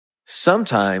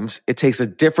Sometimes it takes a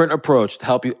different approach to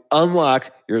help you unlock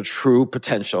your true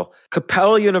potential.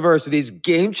 Capella University's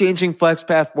game-changing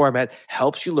FlexPath format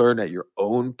helps you learn at your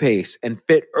own pace and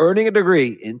fit earning a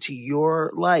degree into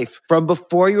your life. From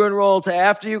before you enroll to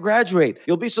after you graduate,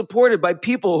 you'll be supported by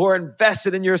people who are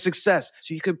invested in your success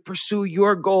so you can pursue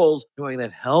your goals knowing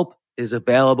that help is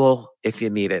available if you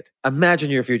need it. Imagine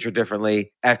your future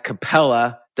differently at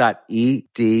capella.edu.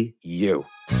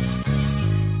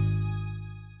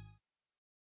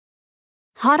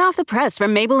 Hot off the press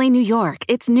from Maybelline, New York,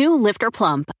 it's new Lifter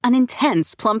Plump, an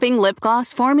intense plumping lip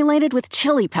gloss formulated with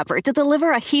chili pepper to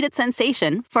deliver a heated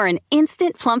sensation for an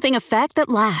instant plumping effect that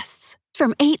lasts.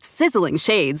 From 8 sizzling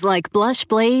shades like Blush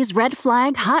Blaze, Red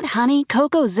Flag, Hot Honey,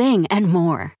 Cocoa Zing, and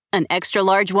more. An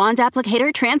extra-large wand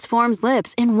applicator transforms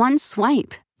lips in one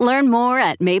swipe. Learn more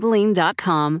at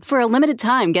Maybelline.com. For a limited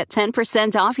time, get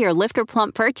 10% off your Lifter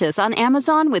Plump purchase on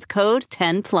Amazon with code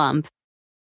 10PLUMP.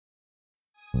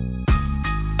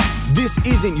 This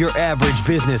isn't your average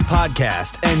business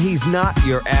podcast, and he's not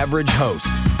your average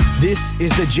host. This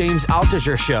is the James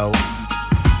Altucher Show.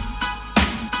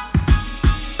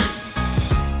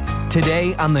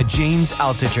 Today on the James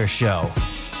Altucher Show.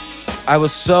 I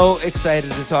was so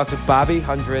excited to talk to Bobby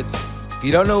Hundreds. If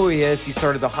you don't know who he is, he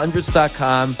started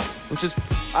thehundreds.com, which is,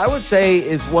 I would say,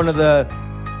 is one of the,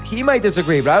 he might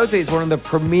disagree, but I would say it's one of the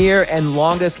premier and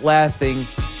longest lasting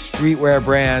streetwear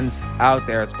brands out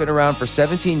there. It's been around for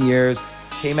 17 years,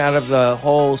 came out of the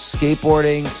whole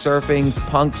skateboarding, surfing,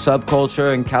 punk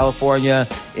subculture in California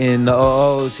in the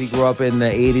 00s. He grew up in the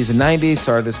 80s and 90s,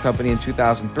 started this company in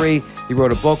 2003. He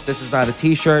wrote a book, This Is Not a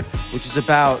T-Shirt, which is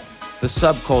about the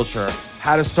subculture,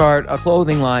 how to start a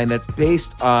clothing line that's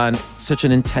based on such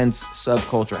an intense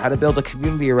subculture, how to build a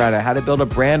community around it, how to build a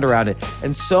brand around it.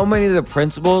 And so many of the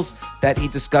principles that he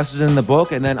discusses in the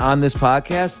book and then on this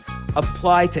podcast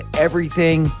apply to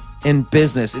everything in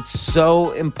business. It's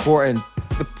so important.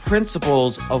 The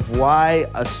principles of why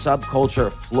a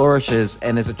subculture flourishes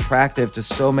and is attractive to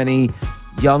so many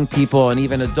young people and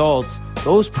even adults,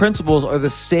 those principles are the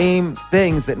same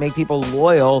things that make people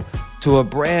loyal to a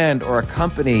brand or a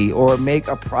company or make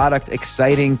a product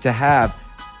exciting to have.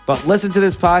 But listen to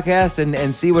this podcast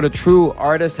and see what a true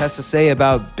artist has to say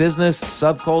about business,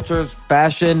 subcultures,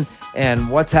 fashion, and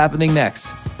what's happening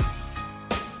next.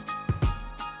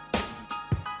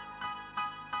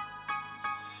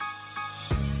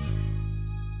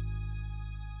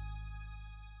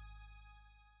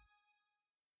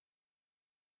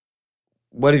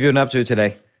 What have you been up to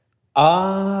today?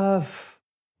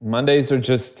 Mondays are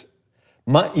just,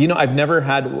 I've never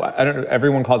had, I don't know,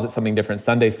 everyone calls it something different.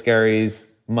 Sunday scaries,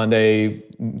 Monday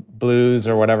blues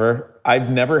or whatever.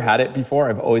 I've never had it before.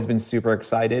 I've always been super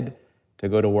excited to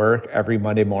go to work every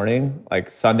Monday morning. Like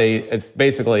Sunday, it's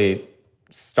basically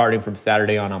starting from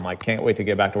Saturday on. I'm like, can't wait to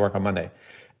get back to work on Monday.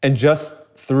 And just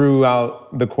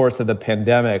throughout the course of the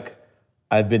pandemic,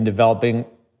 I've been developing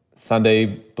Sunday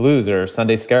blues or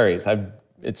Sunday scaries.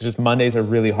 It's just Mondays are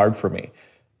really hard for me.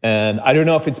 And I don't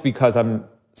know if it's because I'm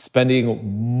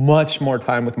spending much more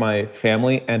time with my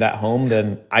family and at home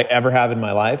than I ever have in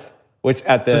my life, which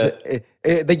at the...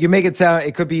 you make it sound,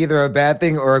 it could be either a bad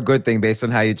thing or a good thing based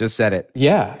on how you just said it.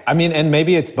 Yeah. I mean, and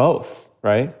maybe it's both,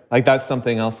 right? Like that's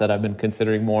something else that I've been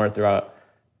considering more throughout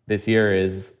this year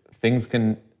is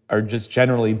are just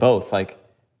generally both. Like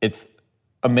it's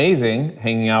amazing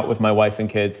hanging out with my wife and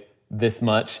kids this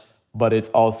much, but it's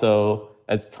also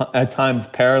at times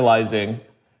paralyzing,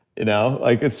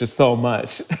 like it's just so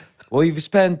much. Well, you've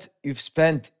spent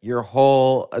your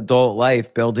whole adult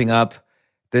life building up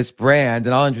this brand,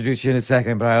 and I'll introduce you in a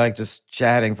second, but I like just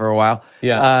chatting for a while.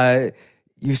 Yeah.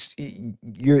 This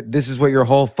is what your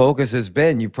whole focus has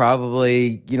been. You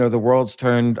probably, the world's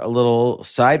turned a little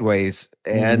sideways,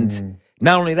 and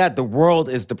not only that, the world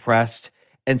is depressed.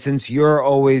 And since you're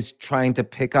always trying to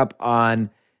pick up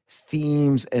on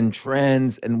themes and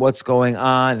trends and what's going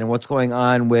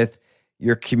on with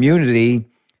your community,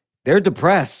 they're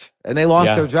depressed and they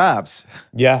lost their jobs.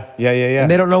 Yeah.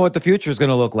 And they don't know what the future is going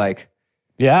to look like.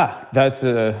 Yeah, that's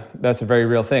a very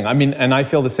real thing. I mean, and I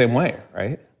feel the same way,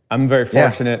 right? I'm very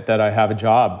fortunate that I have a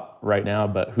job right now,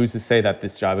 but who's to say that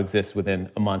this job exists within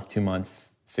a month, 2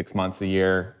 months, 6 months, a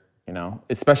year,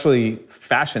 Especially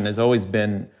fashion has always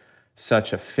been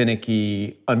such a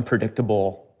finicky,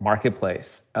 unpredictable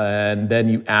marketplace. And then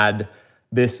you add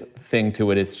this thing to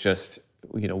it, it's just,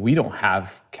 we don't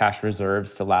have cash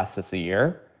reserves to last us a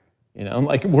year.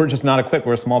 Like we're just not equipped.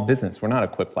 We're a small business. We're not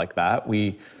equipped like that.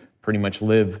 We pretty much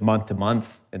live month to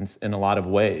month in a lot of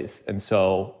ways. And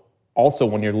so also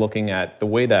when you're looking at the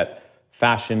way that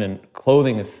fashion and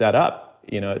clothing is set up,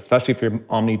 especially if you're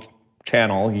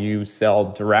channel. You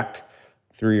sell direct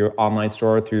through your online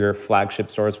store, through your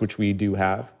flagship stores, which we do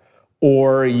have,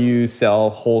 or you sell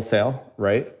wholesale,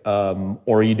 right?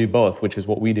 Or you do both, which is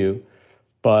what we do.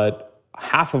 But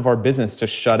half of our business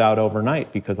just shut out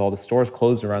overnight because all the stores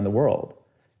closed around the world.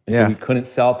 And so we couldn't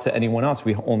sell to anyone else.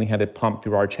 We only had to pump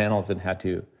through our channels and had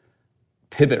to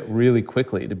pivot really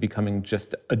quickly to becoming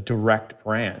just a direct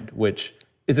brand, which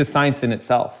is a science in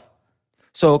itself.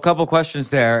 So a couple questions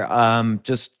there.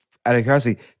 Just out of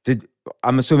curiosity,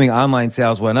 I'm assuming online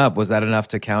sales went up. Was that enough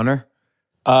to counter?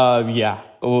 Yeah,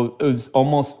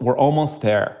 we're almost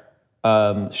there.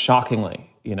 Shockingly,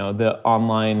 the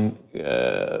online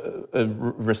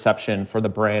reception for the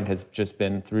brand has just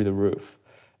been through the roof.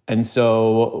 And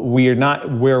so we are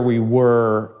not where we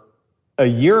were a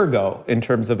year ago in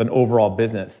terms of an overall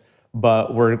business,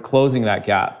 but we're closing that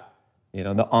gap.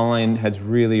 The online has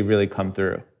really, really come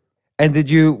through. And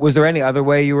was there any other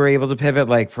way you were able to pivot?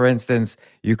 Like, for instance,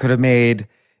 you could have made,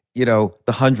 the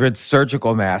 100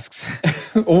 surgical masks.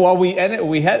 Well,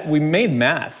 we made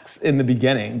masks in the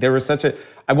beginning. There was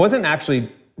I wasn't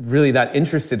actually really that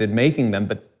interested in making them,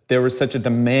 but there was such a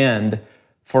demand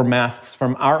for masks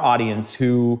from our audience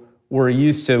who were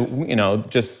used to,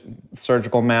 just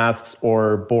surgical masks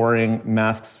or boring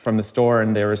masks from the store.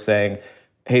 And they were saying,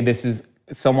 hey, this is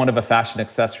somewhat of a fashion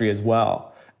accessory as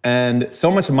well. And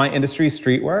so much of my industry,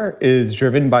 streetwear, is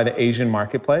driven by the Asian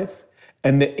marketplace.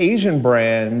 And the Asian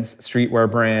brands,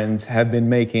 streetwear brands, have been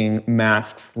making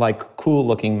masks, like cool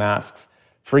looking masks,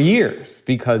 for years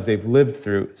because they've lived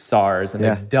through SARS and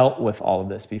they've dealt with all of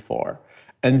this before.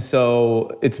 And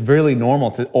so it's really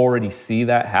normal to already see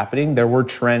that happening. There were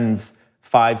trends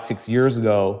 5-6 years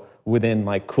ago within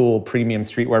like cool premium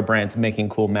streetwear brands making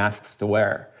cool masks to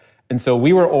wear. And so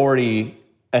we were already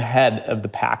ahead of the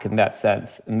pack in that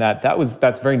sense. And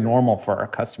that's very normal for our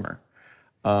customer.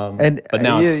 But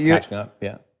now it's catching up.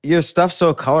 Yeah. Your stuff's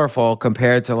so colorful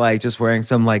compared to like just wearing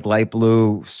some like light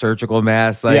blue surgical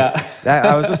mask. Like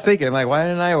I was just thinking, like, why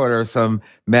didn't I order some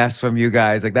masks from you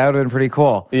guys? Like that would have been pretty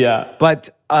cool. Yeah.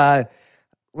 But let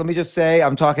me just say,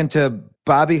 I'm talking to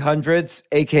Bobby Hundreds,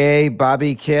 aka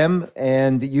Bobby Kim,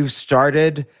 and you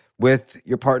started with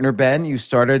your partner Ben. You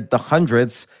started the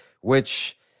Hundreds,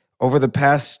 which over the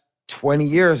past 20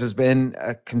 years has been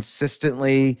a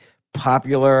consistently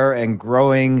popular and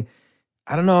growing.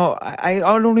 I don't know. I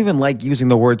don't even like using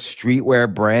the word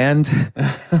streetwear brand.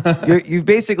 You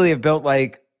basically have built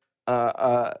like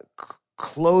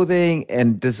clothing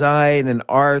and design and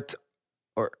art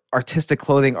or artistic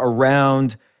clothing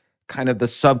around kind of the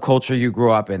subculture you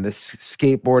grew up in, this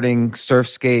skateboarding, surf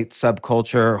skate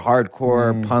subculture,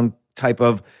 hardcore punk type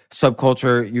of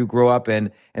subculture you grew up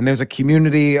in. And there's a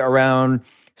community around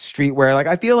streetwear. Like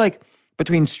I feel like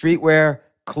between streetwear,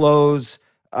 clothes,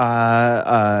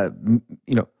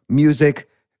 music,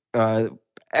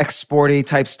 exporty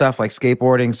type stuff like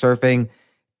skateboarding, surfing,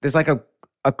 there's like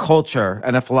a culture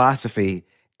and a philosophy.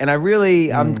 And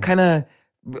I'm kind of,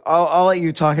 I'll let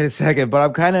you talk in a second, but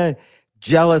I'm kind of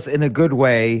jealous in a good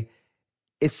way.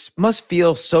 It must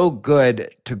feel so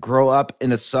good to grow up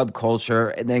in a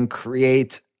subculture and then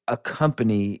create a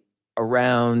company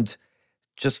around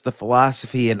just the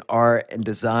philosophy and art and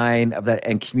design of that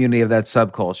and community of that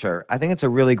subculture. I think it's a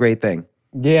really great thing.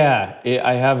 Yeah,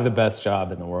 I have the best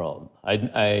job in the world.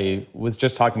 I was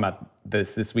just talking about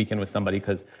this weekend with somebody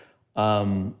because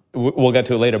we'll get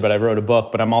to it later, but I wrote a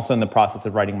book, but I'm also in the process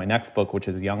of writing my next book, which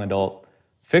is a young adult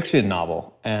fiction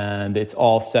novel. And it's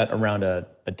all set around a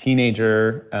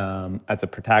teenager as a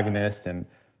protagonist. And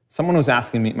someone was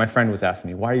asking me, my friend was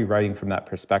asking me, why are you writing from that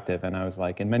perspective? And I was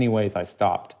like, in many ways, I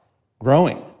stopped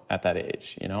growing at that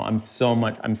age. I'm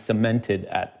cemented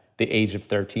at the age of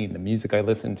 13. The music I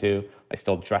listen to, I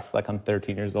still dress like I'm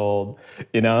 13 years old.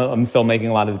 I'm still making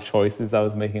a lot of the choices I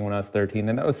was making when I was 13.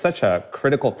 And that was such a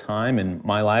critical time in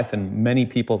my life and many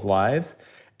people's lives.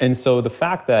 And so the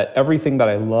fact that everything that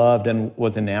I loved and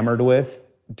was enamored with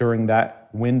during that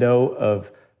window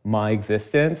of my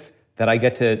existence, that I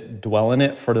get to dwell in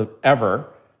it forever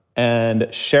and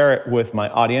share it with my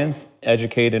audience,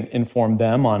 educate and inform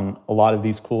them on a lot of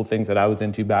these cool things that I was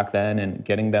into back then and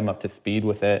getting them up to speed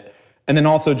with it. And then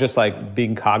also just like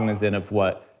being cognizant of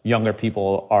what younger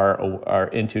people are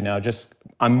into now. Just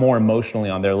I'm more emotionally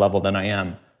on their level than I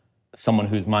am someone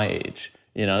who's my age,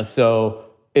 So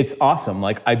it's awesome.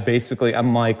 Like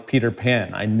I'm like Peter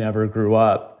Pan. I never grew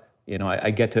up.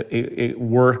 I get to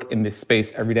work in this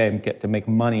space every day and get to make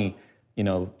money,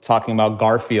 talking about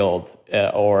Garfield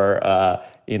or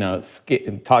talking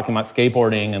about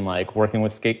skateboarding and like working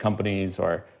with skate companies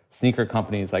or sneaker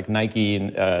companies like Nike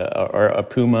or a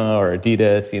Puma or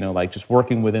Adidas, like just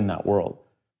working within that world.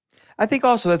 I think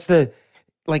also that's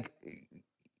like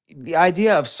the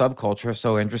idea of subculture is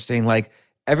so interesting. Like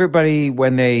everybody,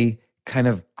 when they kind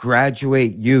of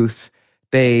graduate youth,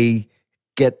 they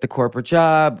get the corporate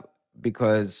job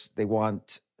because they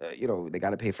want, they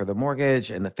got to pay for the mortgage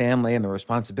and the family and the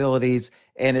responsibilities.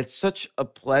 And it's such a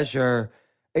pleasure.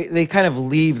 They kind of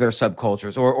leave their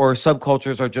subcultures, or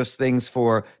subcultures are just things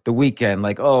for the weekend.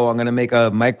 Like, oh, I'm going to make a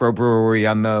microbrewery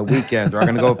on the weekend, or I'm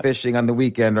going to go fishing on the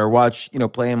weekend, or watch,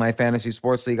 play in my fantasy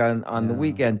sports league on the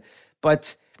weekend.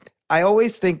 But I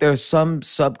always think there's some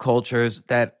subcultures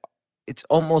that it's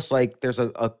almost like there's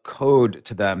a code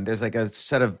to them. There's like a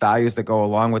set of values that go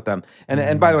along with them.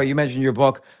 And by the way, you mentioned your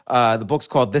book. The book's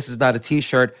called This Is Not a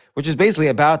T-Shirt, which is basically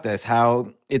about this,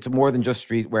 how it's more than just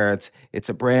streetwear. It's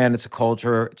a brand, it's a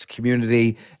culture, it's a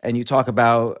community. And you talk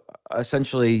about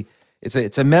essentially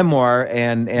it's a memoir,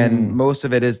 and most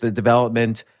of it is the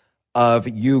development of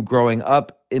you growing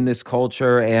up in this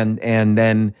culture and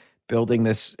then building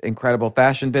this incredible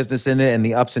fashion business in it, and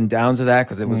the ups and downs of that,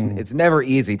 because it's never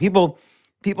easy. People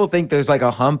think there's like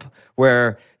a hump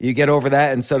where you get over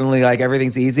that and suddenly like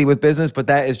everything's easy with business, but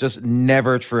that is just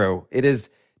never true. It is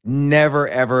never,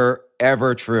 ever,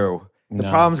 ever true. The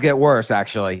problems get worse,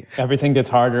 actually. Everything gets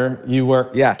harder. You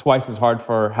work twice as hard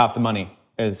for half the money,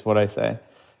 is what I say.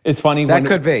 It's funny. That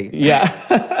could be.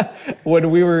 Yeah.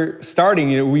 When we were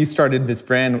starting, we started this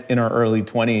brand in our early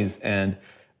 20s, and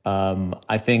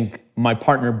I think my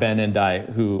partner Ben and I,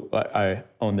 who I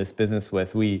own this business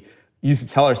with, we used to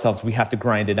tell ourselves we have to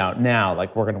grind it out now.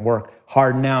 Like, we're going to work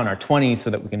hard now in our 20s so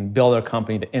that we can build our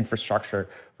company, the infrastructure.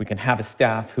 We can have a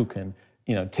staff who can,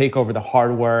 take over the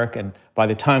hard work. And by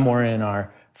the time we're in our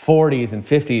 40s and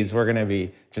 50s, we're going to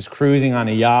be just cruising on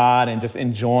a yacht and just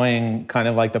enjoying kind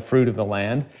of like the fruit of the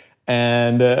land.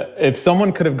 And if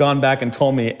someone could have gone back and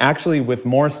told me, actually, with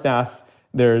more staff,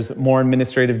 there's more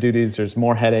administrative duties, there's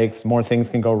more headaches, more things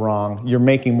can go wrong, you're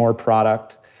making more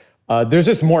product, there's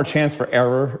just more chance for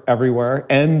error everywhere,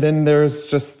 and then there's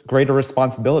just greater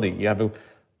responsibility. You have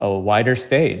a wider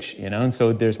stage, and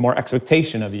so there's more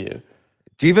expectation of you.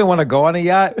 Do you even want to go on a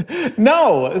yacht?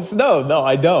 No,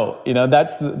 I don't.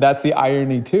 That's the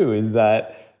irony too, is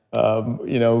that,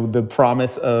 the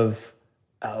promise of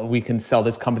we can sell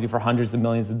this company for hundreds of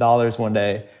millions of dollars one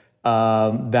day.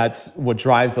 That's what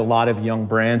drives a lot of young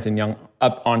brands and young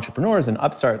entrepreneurs and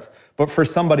upstarts. But for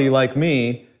somebody like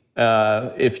me,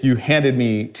 if you handed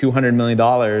me $200 million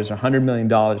or $100 million,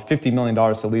 $50 million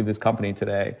to leave this company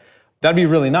today, that'd be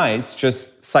really nice,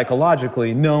 just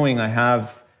psychologically, knowing I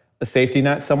have a safety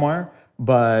net somewhere.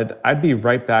 But I'd be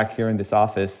right back here in this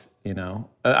office,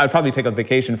 I'd probably take a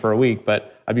vacation for a week,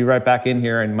 but I'd be right back in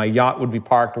here, and my yacht would be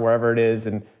parked wherever it is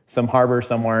in some harbor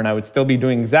somewhere, and I would still be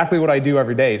doing exactly what I do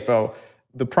every day. So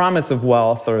the promise of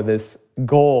wealth, or this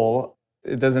goal,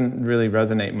 it doesn't really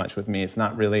resonate much with me. It's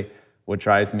not really what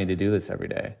drives me to do this every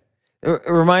day. It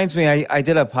reminds me, I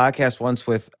did a podcast once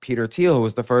with Peter Thiel, who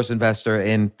was the first investor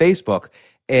in Facebook,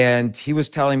 and he was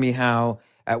telling me how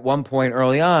at one point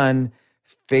early on,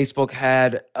 Facebook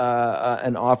had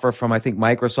an offer from, I think,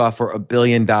 Microsoft for $1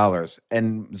 billion.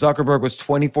 And Zuckerberg was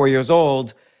 24 years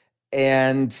old,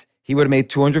 and he would have made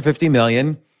 $250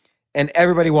 million. And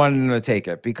everybody wanted him to take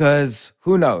it because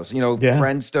who knows,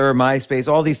 Friendster,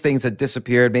 MySpace, all these things that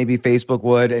disappeared, maybe Facebook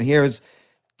would. And here's,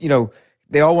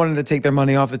 they all wanted to take their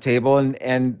money off the table.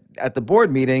 And at the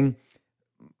board meeting,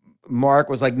 Mark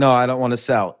was like, no, I don't want to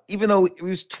sell. Even though he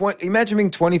was imagine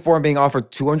being 24 and being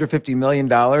offered $250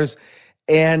 million.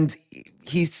 And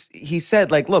he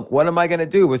said, like, look, what am I going to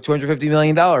do with $250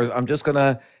 million? I'm just going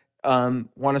to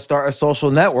want to start a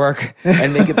social network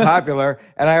and make it popular.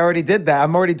 And I already did that.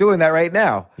 I'm already doing that right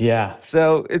now. Yeah.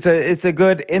 So it's a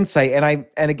good insight.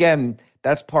 And again,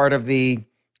 that's part of the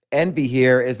envy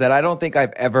here, is that I don't think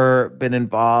I've ever been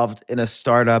involved in a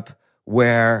startup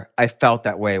where I felt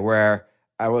that way, where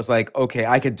I was like, okay,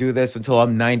 I could do this until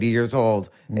I'm 90 years old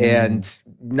and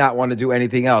not want to do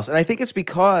anything else. And I think it's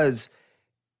because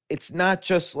it's not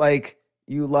just like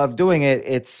you love doing it.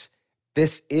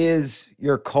 This is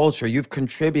your culture. You've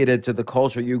contributed to the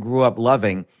culture you grew up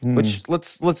loving, which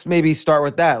let's maybe start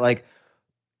with that. Like,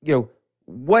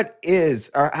 what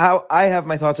is, or how, I have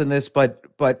my thoughts on this, but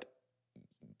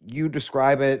you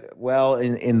describe it well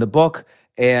in the book.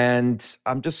 And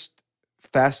I'm just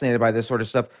fascinated by this sort of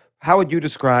stuff. How would you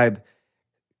describe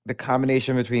the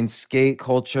combination between skate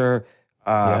culture,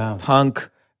 punk?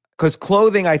 Because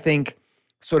clothing, I think,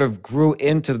 sort of grew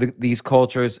into these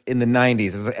cultures in the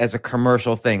 90s as a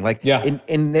commercial thing. Like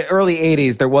in the early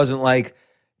 80s, there wasn't like,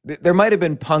 there might have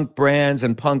been punk brands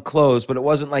and punk clothes, but it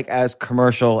wasn't like as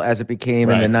commercial as it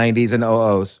became in the 90s and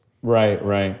 00s. Right.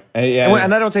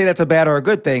 And I don't say that's a bad or a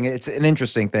good thing. It's an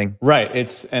interesting thing.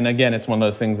 Right. And again, it's one of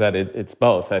those things that it's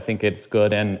both. I think it's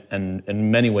good and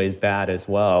in many ways bad as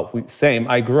well. Same.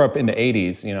 I grew up in the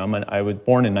 80s. I was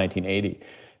born in 1980.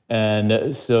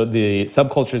 And so the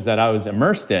subcultures that I was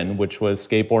immersed in, which was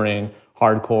skateboarding,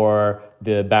 hardcore,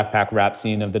 the backpack rap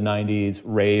scene of the 90s,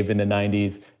 rave in the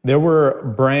 90s, there were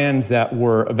brands that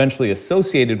were eventually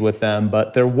associated with them,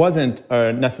 but there wasn't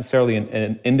necessarily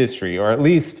an industry, or at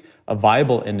least a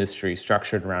viable industry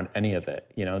structured around any of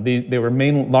it. They were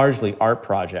largely art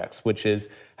projects, which is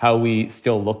how we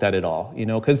still looked at it all.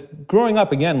 Because growing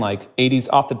up, again, like 80s,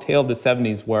 off the tail of the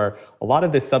 70s, where a lot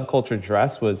of this subculture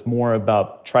dress was more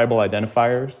about tribal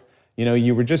identifiers.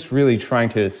 You were just really trying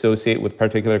to associate with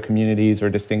particular communities or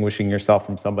distinguishing yourself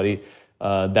from somebody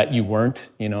that you weren't,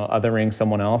 othering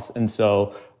someone else. And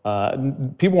so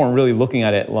people weren't really looking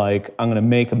at it like, I'm going to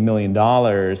make $1 million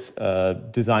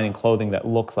designing clothing that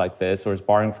looks like this or is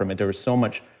borrowing from it. There was so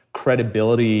much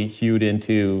credibility hewed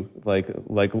into like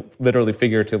literally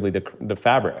figuratively the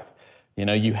fabric.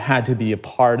 You had to be a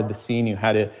part of the scene. You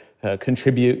had to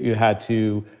contribute. You had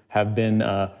to have been,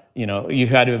 you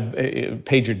had to have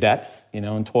paid your debts,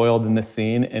 and toiled in the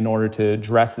scene in order to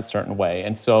dress a certain way.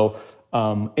 And so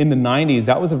in the 90s,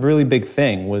 that was a really big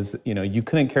thing, was, you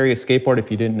couldn't carry a skateboard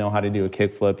if you didn't know how to do a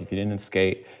kickflip, if you didn't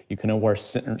skate. You couldn't wear a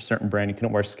certain brand, you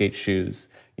couldn't wear skate shoes.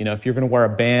 If you're gonna wear a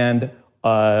band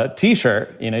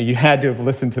t-shirt, you had to have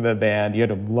listened to the band, you had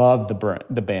to love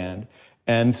the band.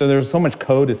 And so there's so much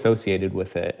code associated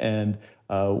with it. And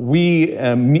we,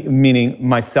 meaning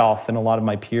myself and a lot of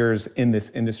my peers in this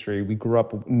industry, we grew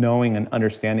up knowing and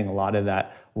understanding a lot of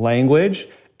that language.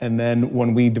 And then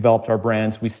when we developed our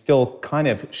brands, we still kind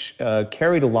of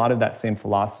carried a lot of that same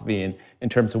philosophy in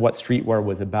terms of what streetwear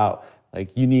was about. Like,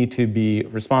 you need to be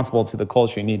responsible to the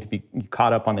culture. You need to be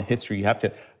caught up on the history. You have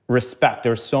to respect.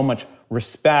 There's so much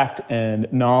respect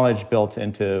and knowledge built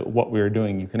into what we were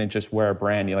doing. You couldn't just wear a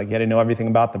brand. You had to know everything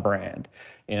about the brand.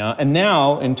 And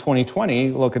now in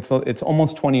 2020, look, it's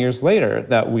almost 20 years later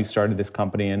that we started this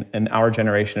company, and our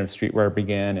generation of streetwear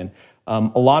began. And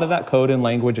a lot of that code and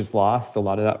language is lost. A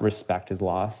lot of that respect is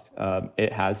lost.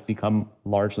 It has become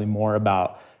largely more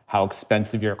about how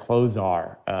expensive your clothes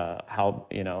are,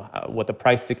 what the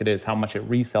price ticket is, how much it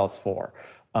resells for,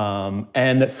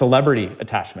 and celebrity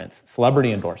attachments,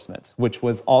 celebrity endorsements, which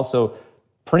was also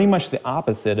pretty much the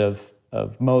opposite of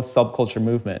most subculture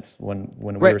movements when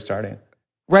we were starting.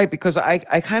 Right, because I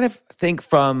kind of think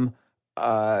from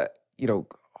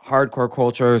hardcore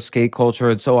culture, skate culture,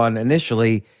 and so on.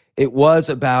 Initially, it was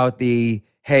about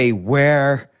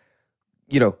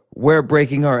we're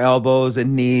breaking our elbows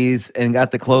and knees and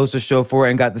got the clothes to show for it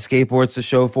and got the skateboards to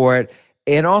show for it.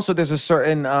 And also there's a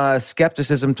certain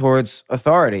skepticism towards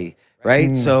authority, right?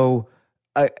 Mm. So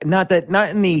not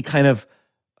in the kind of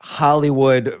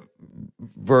Hollywood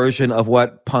version of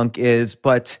what punk is,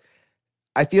 but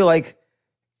I feel like,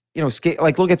 look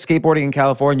at skateboarding in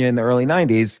California in the early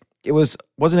 90s.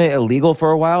 Wasn't it illegal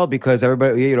for a while because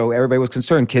everybody was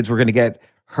concerned kids were going to get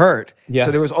hurt. Yeah.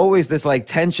 So there was always this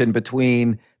tension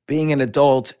between being an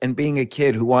adult and being a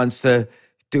kid who wants to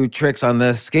do tricks on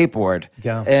the skateboard.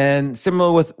 Yeah. And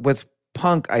similar with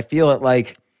punk, I feel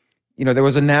it there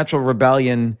was a natural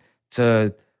rebellion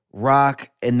to rock,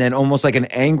 and then almost like an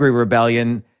angry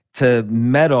rebellion to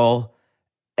metal,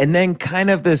 and then kind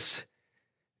of this.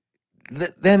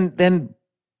 Then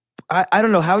I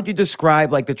don't know, how would you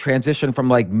describe the transition from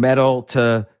metal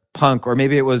to punk, or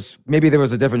maybe there was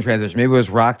a different transition. Maybe it was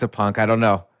rock to punk. I don't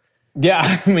know.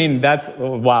 Yeah, I mean, that's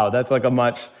like a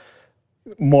much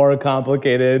more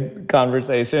complicated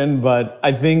conversation, but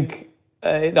I think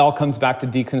it all comes back to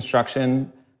deconstruction,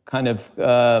 kind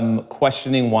of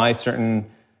questioning why certain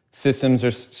systems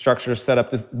or structures set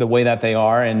up the way that they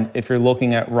are. And if you're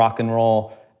looking at rock and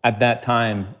roll at that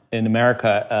time in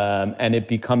America, and it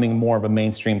becoming more of a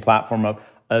mainstream platform of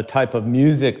a type of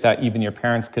music that even your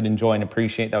parents could enjoy and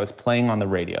appreciate, that was playing on the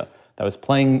radio, that was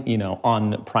playing,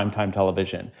 on primetime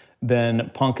television, then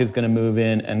punk is going to move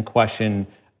in and question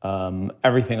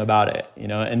everything about it,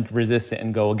 and resist it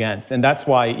and go against. And that's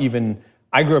why even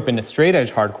I grew up in the straight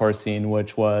edge hardcore scene,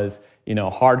 which was,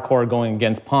 hardcore going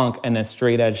against punk, and then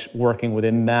straight edge working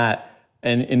within that.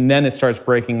 And then it starts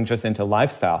breaking just into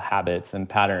lifestyle habits and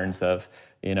patterns of,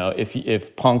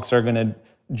 if punks are going to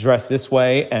dress this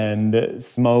way and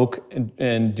smoke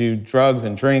and do drugs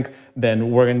and drink,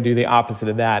 then we're going to do the opposite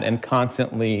of that, and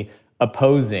constantly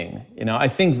opposing. I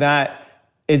think that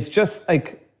it's just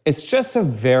a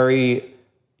very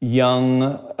young,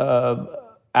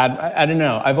 I don't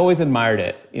know, I've always admired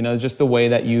it, just the way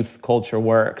that youth culture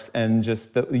works and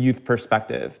just the youth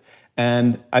perspective.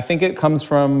 And I think it comes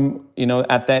from,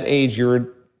 at that age, you're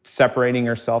separating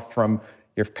yourself from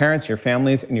your parents, your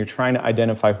families, and you're trying to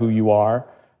identify who you are,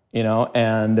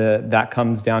 and that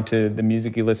comes down to the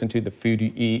music you listen to, the food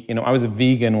you eat. I was a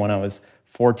vegan when I was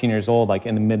 14 years old, like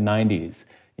in the mid 90s,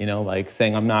 like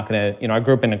saying I'm not gonna, I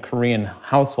grew up in a Korean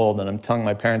household and I'm telling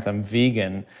my parents I'm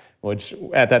vegan, which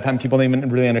at that time people didn't even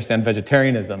really understand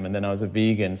vegetarianism, and then I was a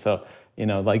vegan. So,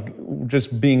 like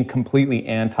just being completely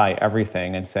anti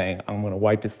everything and saying, I'm gonna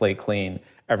wipe the slate clean,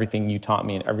 everything you taught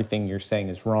me and everything you're saying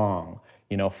is wrong,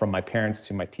 from my parents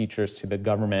to my teachers to the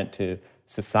government to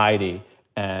society,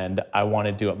 and I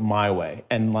wanna do it my way.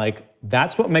 And like,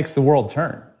 that's what makes the world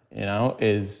turn,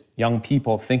 is young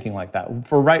people thinking like that,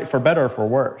 for better or for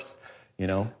worse,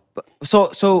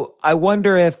 So I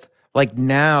wonder if like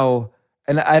now,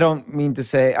 and I don't mean to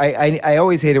say, I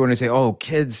always hate it when I say, oh,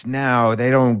 kids now, they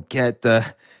don't get the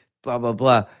blah, blah,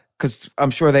 blah, because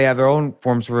I'm sure they have their own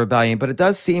forms of rebellion, but it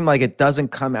does seem like it doesn't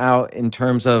come out in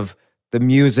terms of the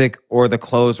music or the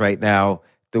clothes right now,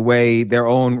 the way their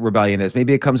own rebellion is.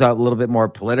 Maybe it comes out a little bit more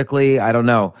politically, I don't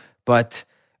know. But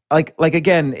like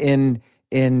again,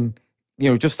 in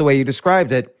just the way you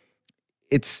described it,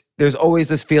 there's always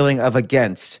this feeling of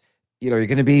against. You're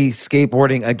going to be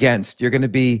skateboarding against. You're going to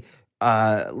be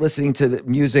listening to the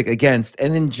music against.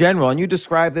 And in general, and you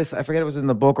described this, I forget it was in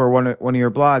the book or one of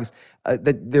your blogs,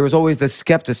 that there was always this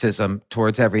skepticism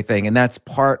towards everything. And that's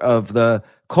part of the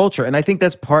culture. And I think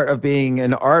that's part of being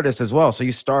an artist as well. So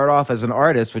you start off as an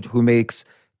artist who makes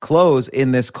clothes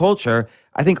in this culture.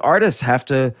 I think artists have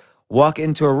to walk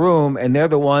into a room and they're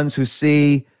the ones who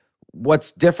see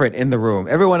what's different in the room.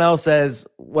 Everyone else says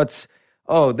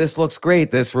oh, this looks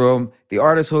great, this room. The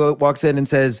artist who walks in and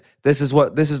says, this is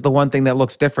the one thing that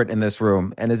looks different in this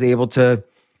room, and is able to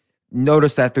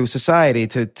notice that through society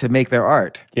to make their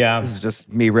art. Yeah. This is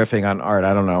just me riffing on art.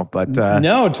 I don't know, but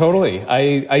no, totally.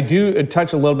 I do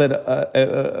touch a little bit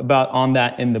about on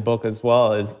that in the book as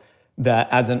well, is that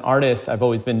as an artist, I've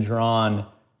always been drawn,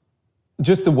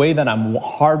 just the way that I'm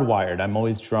hardwired, I'm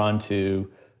always drawn to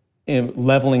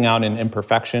leveling out an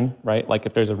imperfection, right? Like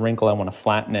if there's a wrinkle, I want to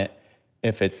flatten it.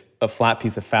 If it's a flat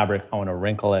piece of fabric, I want to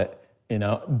wrinkle it.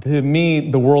 To me,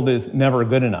 the world is never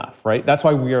good enough, right? That's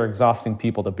why we are exhausting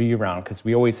people to be around, because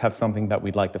we always have something that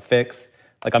we'd like to fix.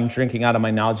 Like I'm drinking out of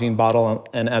my Nalgene bottle,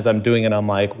 and as I'm doing it, I'm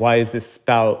like, why is it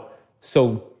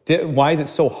so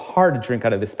hard to drink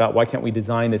out of this spout? Why can't we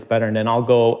design this better? And then I'll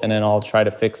go and then I'll try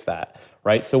to fix that,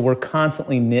 right? So we're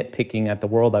constantly nitpicking at the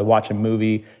world. I watch a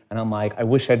movie and I'm like, I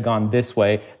wish I'd gone this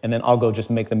way. And then I'll go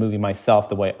just make the movie myself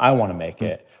the way I want to make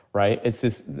it. Right? It's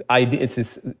this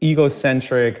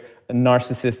egocentric,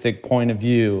 narcissistic point of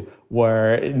view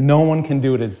where no one can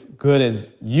do it as good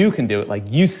as you can do it. Like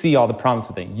you see all the problems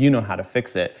with it, you know how to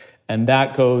fix it. And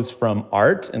that goes from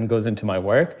art and goes into my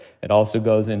work. It also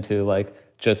goes into like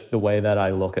just the way that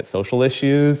I look at social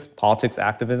issues, politics,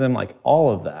 activism, like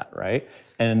all of that, right?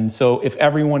 And so if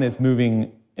everyone is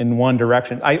moving in one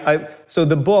direction, so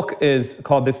the book is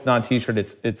called This Is Not a T-shirt.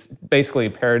 It's basically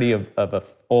a parody of a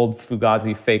old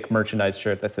Fugazi fake merchandise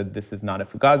shirt that said, "This is not a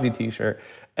Fugazi t-shirt."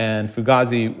 And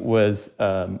Fugazi was,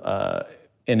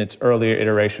 in its earlier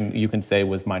iteration, you can say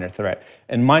was Minor Threat.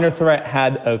 And Minor Threat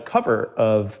had a cover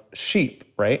of sheep,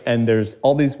 right? And there's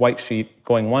all these white sheep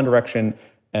going one direction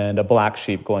and a black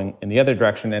sheep going in the other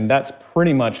direction. And that's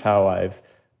pretty much how I've,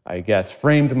 I guess,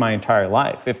 framed my entire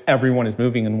life. If everyone is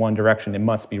moving in one direction, it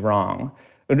must be wrong.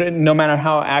 No matter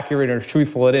how accurate or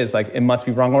truthful it is, like it must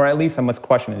be wrong, or at least I must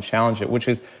question and challenge it, which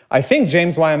is, I think,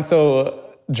 James, why I'm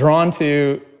so drawn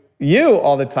to you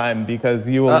all the time, because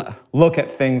you will look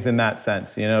at things in that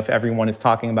sense. If everyone is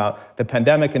talking about the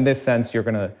pandemic in this sense, you're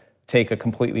going to take a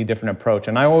completely different approach.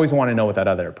 And I always want to know what that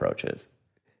other approach is.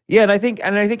 Yeah, and I think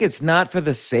it's not for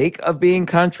the sake of being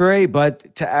contrary,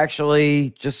 but to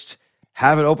actually just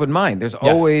have an open mind. There's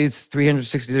always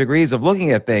 360 degrees of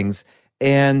looking at things.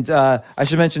 And I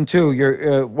should mention, too,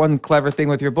 your one clever thing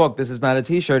with your book, This Is Not a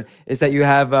T-shirt, is that you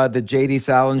have the J.D.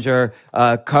 Salinger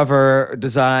cover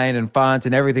design and font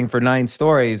and everything for 9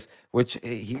 stories, which,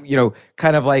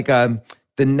 kind of like the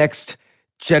next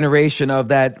generation of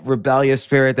that rebellious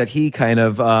spirit that he kind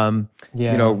of,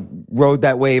 rode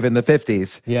that wave in the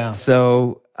 50s. Yeah.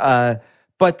 So,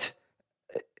 but...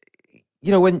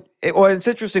 it's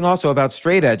interesting also about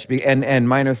Straight Edge and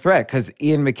Minor Threat, because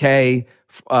Ian MacKaye,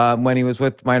 when he was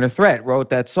with Minor Threat, wrote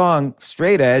that song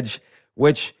Straight Edge,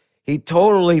 which he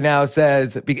totally now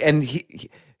says, and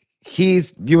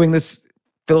he's viewing this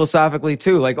philosophically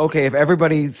too. Like, okay, if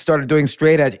everybody started doing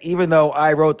straight edge, even though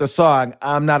I wrote the song,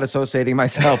 I'm not associating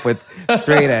myself with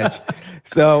straight edge.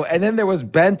 So, and then there was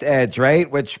bent edge, right?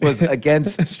 Which was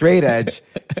against straight edge.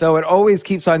 So it always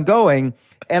keeps on going.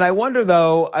 And I wonder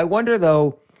though,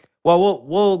 well,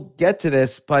 we'll get to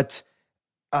this, but,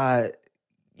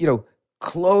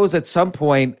 clothes at some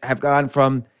point have gone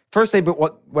from, first they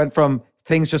went from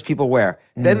things just people wear.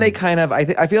 Then they kind of,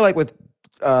 I feel like with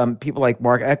people like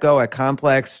Mark Echo at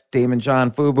Complex, Damon John,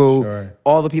 FUBU,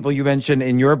 all the people you mentioned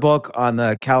in your book on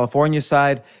the California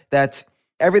side, that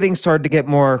everything started to get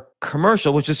more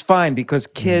commercial, which is fine because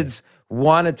kids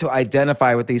wanted to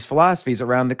identify with these philosophies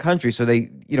around the country. So they,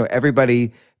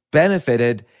 everybody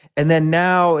benefited. And then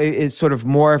now it's sort of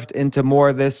morphed into more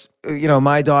of this,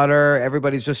 my daughter,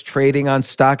 everybody's just trading on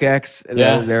StockX,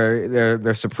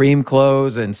 their Supreme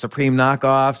clothes and Supreme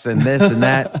knockoffs and this and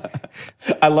that.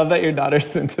 I love that your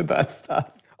daughter's into that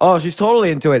stuff. Oh, she's totally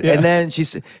into it. Yeah. And then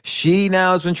she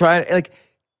now has been trying, like,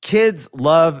 kids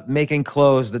love making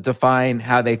clothes that define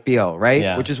how they feel, right?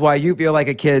 Yeah. Which is why you feel like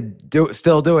a kid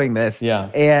still doing this.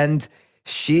 Yeah. And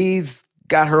she's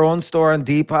got her own store on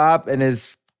Depop and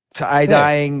is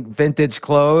tie-dyeing vintage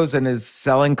clothes and is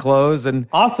selling clothes, and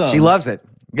awesome. She loves it.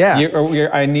 Yeah.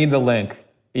 I need the link.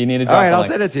 You need to drop All right, the I'll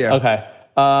link. send it to you. Okay.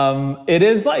 It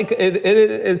is like,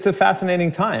 it's a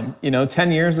fascinating time.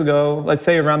 10 years ago, let's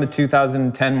say around the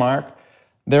 2010 mark,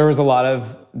 there was a lot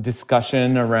of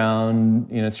discussion around,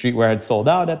 streetwear had sold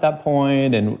out at that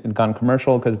point and gone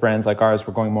commercial because brands like ours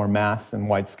were going more mass and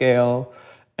wide scale.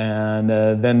 And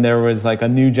then there was like a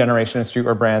new generation of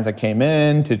streetwear brands that came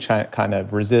in to kind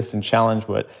of resist and challenge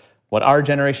what our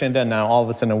generation had done. Now, all of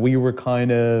a sudden, we were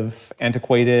kind of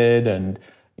antiquated and,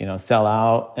 sell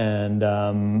out.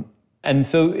 And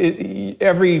so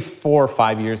every 4 or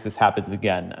 5 years, this happens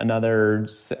again. Another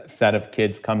set of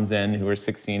kids comes in who are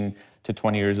 16 to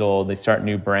 20 years old. They start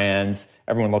new brands.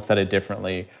 Everyone looks at it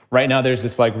differently. Right now, there's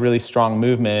this like really strong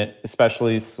movement,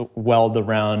 especially welled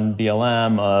around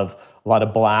BLM, of a lot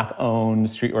of Black-owned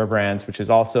streetwear brands, which is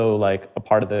also like a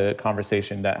part of the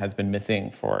conversation that has been missing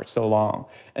for so long.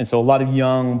 And so a lot of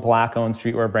young Black-owned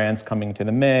streetwear brands coming to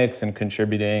the mix and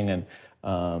contributing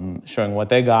and showing what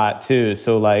they got too.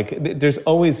 So like there's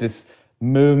always this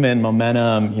movement,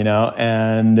 momentum,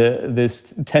 and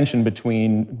this tension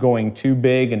between going too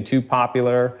big and too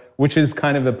popular, which is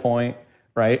kind of the point,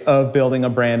 right, of building a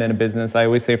brand and a business. I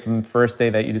always say from the first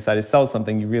day that you decide to sell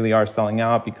something, you really are selling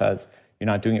out because you're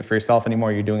not doing it for yourself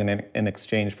anymore. You're doing it in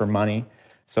exchange for money.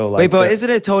 So like, wait, but isn't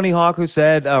it Tony Hawk who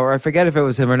said, or I forget if it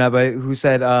was him or not, but who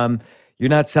said, you're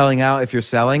not selling out if you're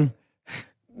selling?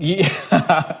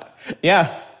 Yeah,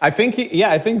 yeah. I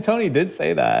think Tony did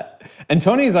say that. And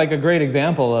Tony's like a great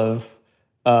example of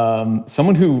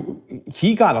someone who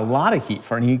he got a lot of heat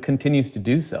for, and he continues to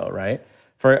do so, right?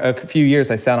 For a few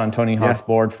years, I sat on Tony Hawk's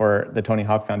board for the Tony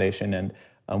Hawk Foundation, and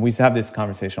we used to have this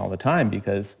conversation all the time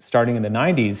because starting in the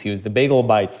 90s, he was the Bagel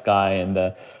Bites guy and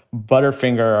the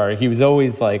Butterfinger, or he was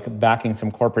always like backing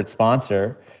some corporate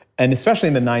sponsor. And especially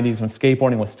in the 90s when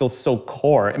skateboarding was still so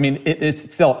core. I mean,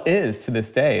 it still is to this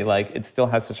day. Like, it still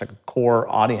has such a core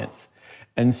audience.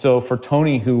 And so for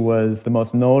Tony, who was the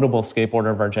most notable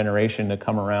skateboarder of our generation, to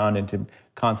come around and to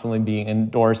constantly be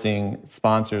endorsing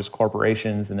sponsors,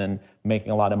 corporations, and then making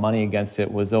a lot of money against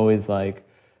it was always like,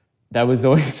 that was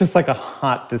always just like a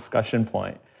hot discussion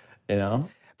point,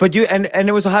 But and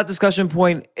it was a hot discussion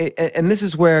point, and this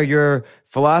is where your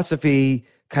philosophy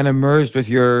kind of merged with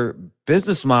your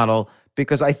business model,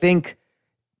 because I think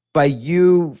by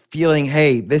you feeling,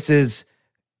 hey, this is,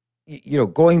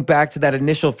 going back to that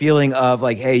initial feeling of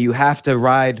like, hey, you have to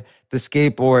ride the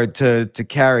skateboard to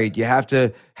carry it. You have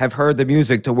to have heard the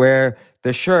music to wear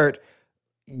the shirt.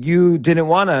 You didn't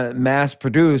want to mass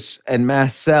produce and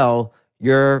mass sell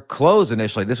your clothes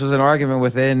initially. This was an argument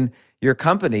within your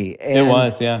company. And it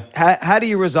was, yeah. How do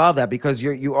you resolve that? Because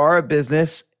you are a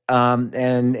business,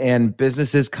 and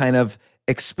businesses kind of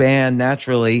expand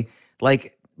naturally.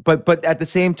 Like, but at the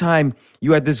same time,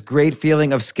 you had this great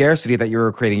feeling of scarcity that you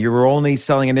were creating. You were only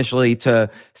selling initially to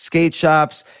skate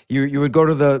shops. You would go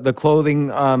to the clothing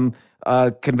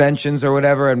conventions or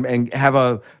whatever and have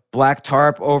a black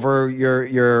tarp over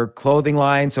your clothing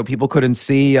line so people couldn't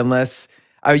see unless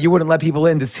you wouldn't let people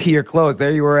in to see your clothes.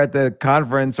 There you were at the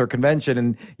conference or convention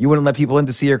and you wouldn't let people in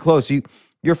to see your clothes. So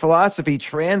your philosophy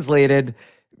translated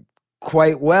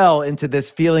quite well into this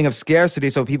feeling of scarcity,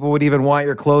 so people would even want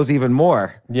your clothes even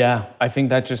more. Yeah, I think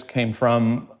that just came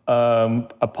from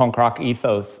a punk rock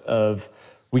ethos of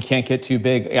we can't get too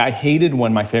big. I hated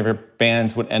when my favorite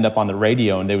bands would end up on the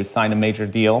radio and they would sign a major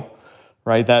deal,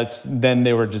 right? Then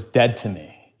they were just dead to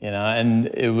me, and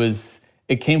it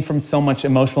it came from so much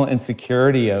emotional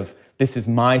insecurity of, this is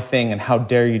my thing and how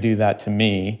dare you do that to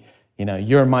me? You know,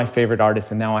 you're my favorite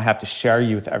artist and now I have to share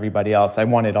you with everybody else. I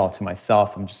want it all to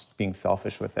myself. I'm just being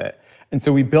selfish with it. And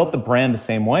so we built the brand the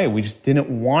same way. We just didn't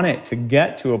want it to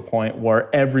get to a point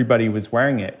where everybody was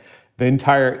wearing it. The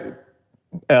entire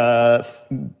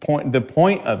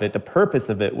point of it, the purpose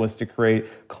of it, was to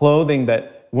create clothing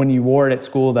that when you wore it at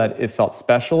school, that it felt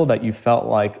special, that you felt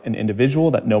like an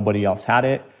individual, that nobody else had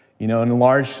it. You know, in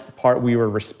large part, we were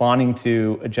responding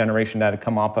to a generation that had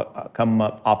come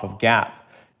up off of Gap.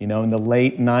 You know, in the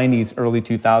late 90s, early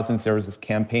 2000s, there was this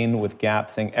campaign with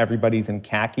Gap saying everybody's in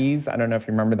khakis. I don't know if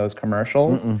you remember those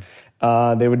commercials.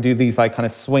 They would do these like kind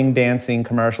of swing dancing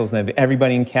commercials, and they'd be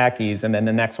everybody in khakis, and then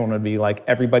the next one would be like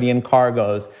everybody in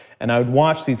cargos. And I would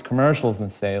watch these commercials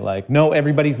and say like, no,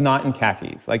 everybody's not in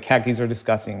khakis. Like khakis are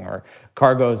disgusting, or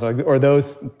cargos, or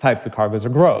those types of cargos are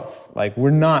gross. Like we're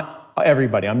not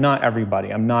everybody. I'm not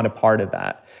everybody. I'm not a part of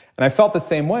that. And I felt the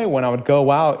same way when I would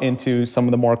go out into some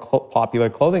of the more popular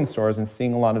clothing stores and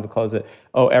seeing a lot of the clothes that,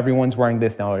 oh, everyone's wearing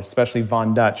this now, especially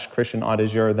Von Dutch. Christian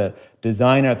Audigier, the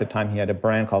designer at the time, he had a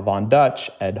brand called Von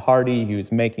Dutch. Ed Hardy, he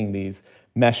was making these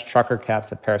mesh trucker caps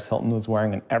that Paris Hilton was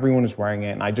wearing, and everyone was wearing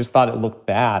it. And I just thought it looked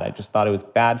bad. I just thought it was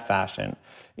bad fashion.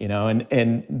 You know,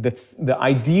 and the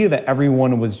idea that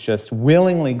everyone was just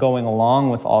willingly going along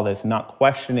with all this, not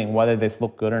questioning whether this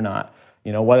looked good or not,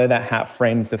 you know, whether that hat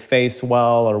frames the face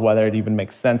well or whether it even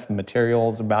makes sense, the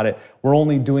materials about it. We're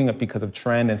only doing it because of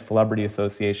trend and celebrity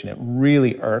association. It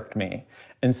really irked me.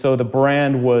 And so the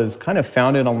brand was kind of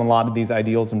founded on a lot of these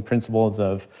ideals and principles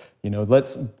of, you know,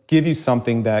 let's give you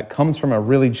something that comes from a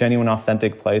really genuine,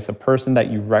 authentic place, a person that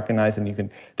you recognize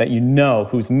and that you know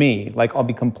who's me. Like, I'll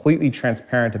be completely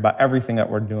transparent about everything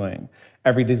that we're doing.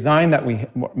 Every design that we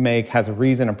make has a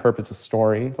reason, a purpose, a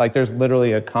story. Like, there's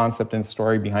literally a concept and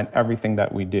story behind everything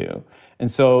that we do. And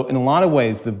so in a lot of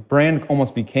ways, the brand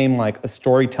almost became like a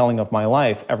storytelling of my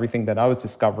life. Everything that I was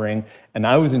discovering and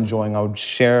I was enjoying, I would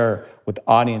share with the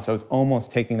audience. I was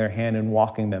almost taking their hand and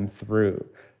walking them through,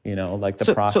 you know, like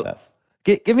the process.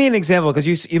 Give me an example,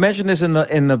 because you mentioned this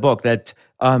in the book that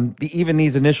even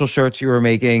these initial shirts you were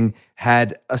making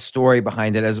had a story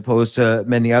behind it as opposed to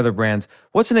many other brands.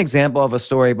 What's an example of a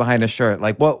story behind a shirt?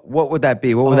 Like what would that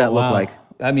be? What would that look like?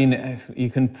 I mean, you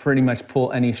can pretty much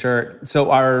pull any shirt. So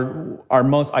our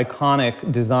most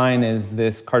iconic design is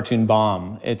this cartoon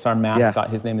Bomb. It's our mascot.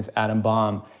 Yeah. His name is Adam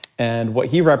Bomb. And what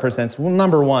he represents, well,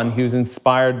 number one, he was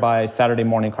inspired by Saturday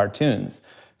morning cartoons.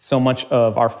 So much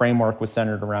of our framework was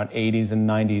centered around 80s and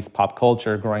 90s pop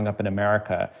culture growing up in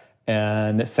America.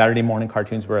 And Saturday morning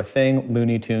cartoons were a thing.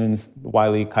 Looney Tunes,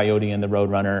 Wile E. Coyote, and the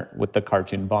Roadrunner with the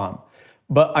cartoon Bomb.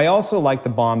 But I also like the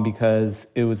bomb because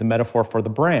it was a metaphor for the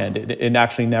brand. It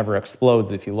actually never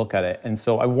explodes if you look at it. And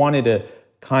so I wanted to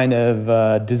kind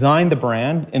of design the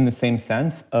brand in the same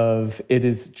sense of it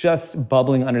is just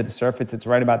bubbling under the surface. It's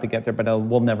right about to get there, but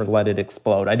we'll never let it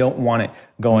explode. I don't want it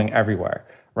going everywhere,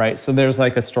 right? So there's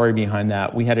like a story behind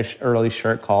that. We had an early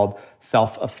shirt called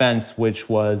Self-Offense, which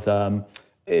was,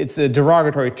 it's a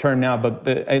derogatory term now, but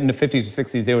in the 50s or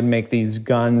 60s, they would make these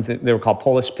guns. They were called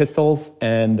Polish pistols,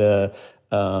 and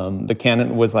the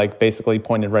cannon was like basically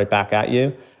pointed right back at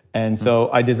you. And so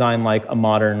I designed like a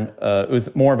modern, it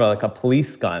was more of like a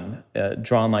police gun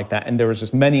drawn like that. And there was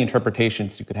just many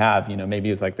interpretations you could have. You know, maybe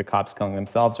it was like the cops killing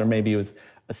themselves, or maybe it was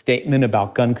a statement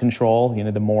about gun control. You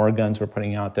know, the more guns we're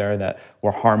putting out there, that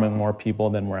we're harming more people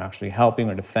than we're actually helping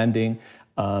or defending.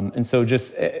 And so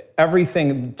just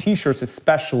everything, t-shirts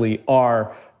especially,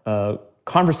 are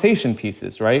conversation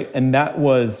pieces, right? And that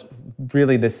was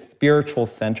really the spiritual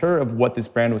center of what this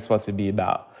brand was supposed to be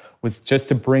about, was just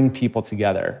to bring people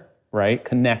together, right?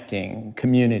 Connecting,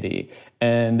 community.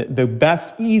 And the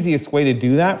best, easiest way to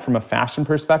do that from a fashion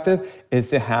perspective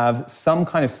is to have some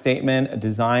kind of statement, a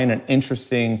design, an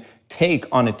interesting take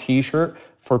on a t-shirt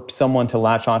for someone to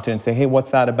latch onto and say, hey,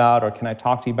 what's that about? Or can I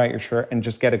talk to you about your shirt? And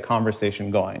just get a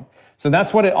conversation going. So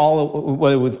that's what it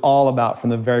was all about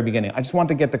from the very beginning. I just want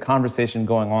to get the conversation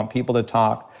going. I want people to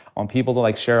talk. I want people to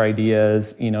like share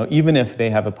ideas. You know, even if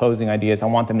they have opposing ideas, I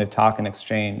want them to talk and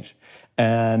exchange.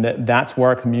 And that's where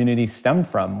our community stemmed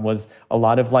from, was a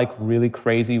lot of like really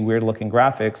crazy, weird looking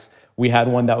graphics. We had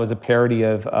one that was a parody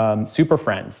of Super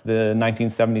Friends, the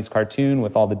 1970s cartoon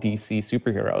with all the DC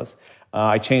superheroes.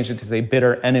 I changed it to say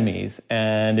Bitter Enemies,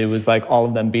 and it was like all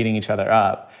of them beating each other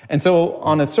up. And so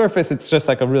on the surface, it's just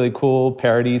like a really cool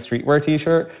parody streetwear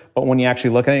t-shirt. But when you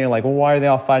actually look at it, you're like, well, why are they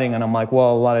all fighting? And I'm like,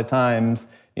 well, a lot of times,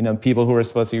 you know, people who are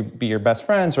supposed to be your best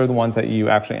friends are the ones that you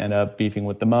actually end up beefing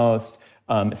with the most.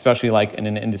 especially like in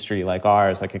an industry like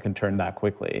ours, like it can turn that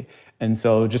quickly. And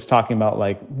so just talking about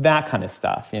like that kind of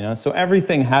stuff, you know, so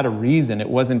everything had a reason. It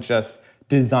wasn't just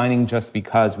designing just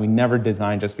because. We never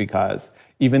designed just because.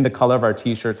 Even the color of our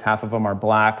t-shirts, half of them are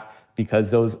black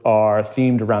because those are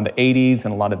themed around the 80s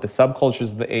and a lot of the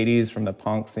subcultures of the 80s, from the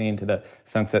punk scene to the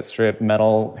Sunset Strip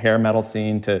metal, hair metal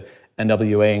scene to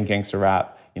NWA and gangster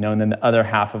rap. You know, and then the other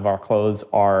half of our clothes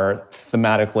are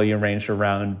thematically arranged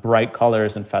around bright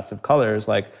colors and festive colors,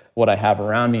 like what I have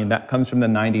around me. And that comes from the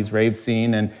 90s rave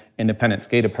scene and independent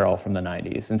skate apparel from the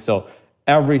 90s. And so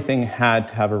everything had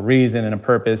to have a reason and a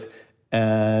purpose.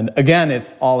 And again,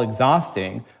 it's all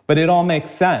exhausting, but it all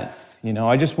makes sense. You know,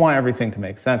 I just want everything to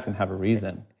make sense and have a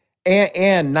reason.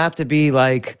 And not to be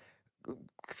like,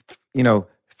 you know,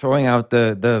 throwing out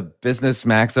the business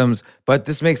maxims, but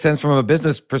this makes sense from a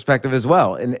business perspective as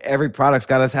well. And every product's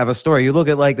got to have a story. You look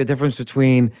at like the difference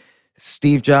between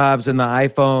Steve Jobs and the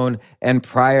iPhone and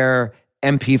prior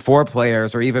MP4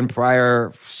 players or even prior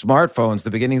smartphones,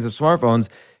 the beginnings of smartphones.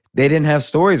 They didn't have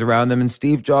stories around them, and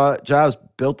Steve Jobs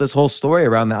built this whole story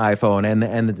around the iPhone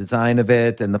and the design of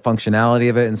it and the functionality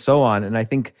of it and so on. And I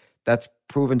think that's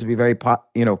proven to be very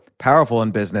powerful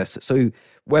in business. So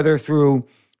whether through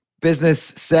business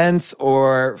sense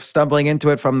or stumbling into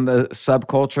it from the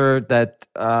subculture that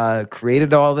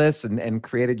created all this and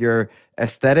created your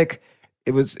aesthetic,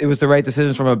 it was the right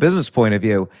decision from a business point of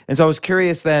view. And so I was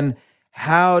curious then,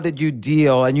 how did you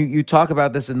deal, and you talk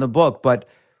about this in the book, but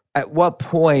at what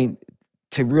point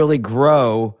to really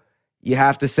grow, you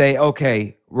have to say,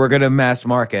 okay, we're going to mass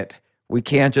market. We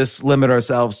can't just limit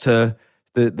ourselves to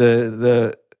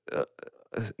the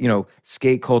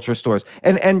skate culture stores.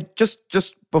 And just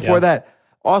before that,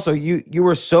 also you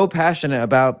were so passionate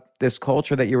about this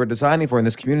culture that you were designing for and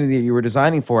this community that you were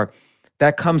designing for,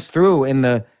 that comes through in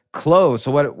the clothes.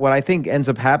 So what I think ends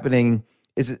up happening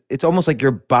is it's almost like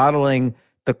you're bottling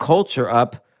the culture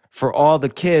up for all the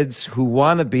kids who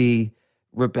want to be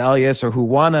rebellious or who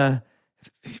want to,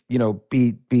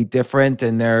 be different,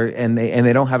 and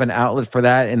they don't have an outlet for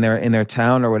that in their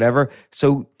town or whatever.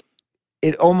 So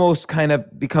it almost kind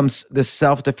of becomes this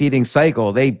self-defeating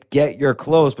cycle. They get your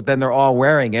clothes, but then they're all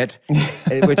wearing it,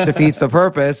 which defeats the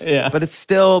purpose. Yeah. But it's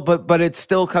still, but it's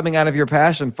still coming out of your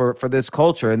passion for this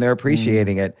culture, and they're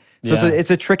appreciating it. So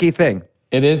it's a tricky thing.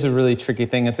 It is a really tricky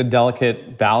thing. It's a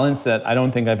delicate balance that I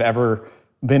don't think I've ever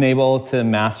been able to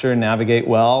master and navigate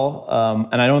well,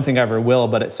 and I don't think I ever will.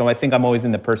 But so I think I'm always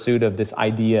in the pursuit of this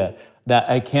idea that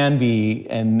I can be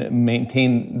and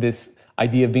maintain this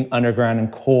idea of being underground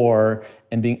and core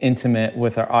and being intimate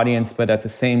with our audience, but at the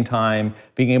same time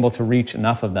being able to reach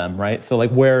enough of them, right? So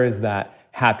like, where is that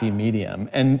happy medium?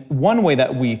 And one way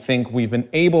that we think we've been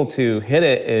able to hit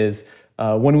it is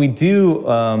when we do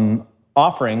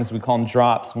offerings, we call them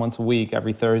drops once a week.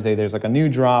 Every Thursday, there's like a new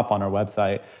drop on our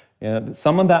website.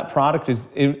 Some of that product is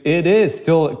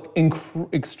still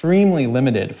extremely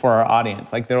limited for our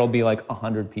audience. Like there'll be like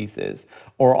 100 pieces,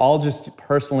 or I'll just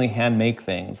personally hand make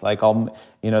things. Like I'll,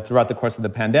 throughout the course of the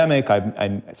pandemic,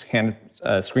 I hand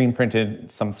screen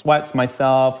printed some sweats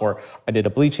myself, or I did a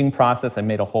bleaching process. I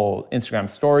made a whole Instagram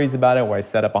stories about it where I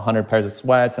set up 100 pairs of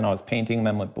sweats and I was painting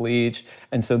them with bleach.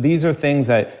 And so these are things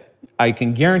that I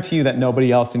can guarantee you that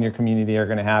nobody else in your community are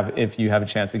going to have if you have a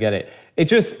chance to get it.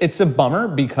 It's a bummer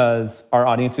because our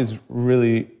audience is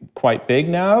really quite big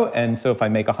now. And so if I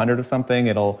make 100 of something,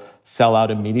 it'll sell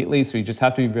out immediately. So you just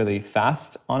have to be really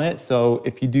fast on it. So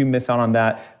if you do miss out on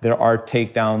that, there are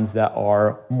takedowns that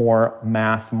are more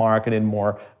mass marketed,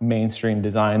 more mainstream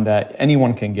design that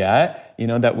anyone can get,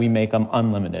 that we make them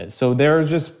unlimited. So there are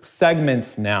just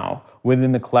segments now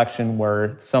within the collection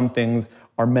where some things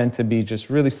are meant to be just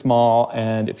really small,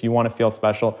 and if you want to feel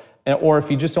special, or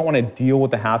if you just don't want to deal with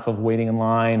the hassle of waiting in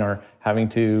line or having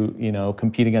to,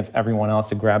 compete against everyone else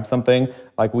to grab something,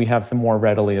 like we have some more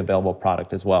readily available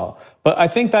product as well. But I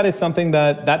think that is something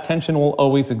that tension will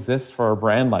always exist for a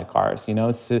brand like ours.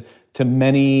 To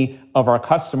many of our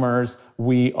customers,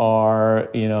 we are,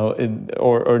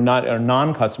 or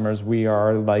non-customers, we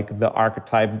are like the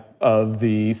archetype of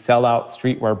the sellout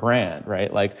streetwear brand,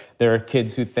 right? Like there are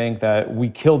kids who think that we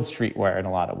killed streetwear in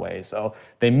a lot of ways. So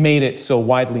they made it so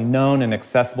widely known and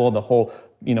accessible, the whole,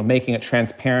 making it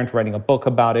transparent, writing a book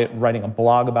about it, writing a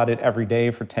blog about it every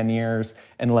day for 10 years,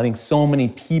 and letting so many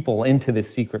people into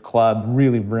this secret club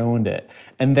really ruined it.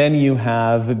 And then you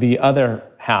have the other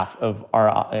half of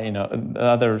our, the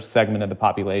other segment of the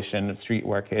population of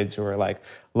streetwear kids who are like,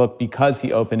 look, because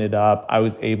he opened it up, I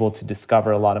was able to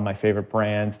discover a lot of my favorite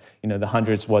brands. The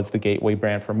Hundreds was the gateway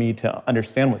brand for me to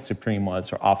understand what Supreme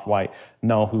was, or Off-White,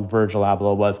 know who Virgil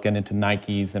Abloh was, getting into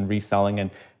Nikes and reselling. And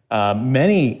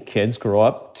many kids grow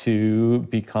up to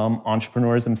become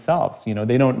entrepreneurs themselves. You know,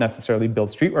 they don't necessarily build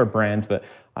streetwear brands, but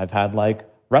I've had like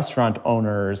restaurant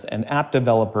owners and app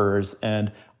developers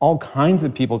and all kinds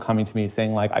of people coming to me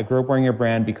saying like, I grew up wearing your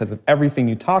brand because of everything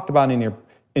you talked about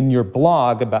in your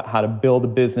blog about how to build a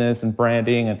business and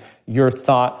branding and your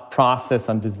thought process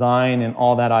on design and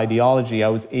all that ideology. I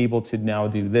was able to now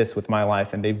do this with my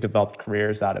life, and they've developed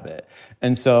careers out of it.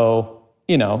 And so,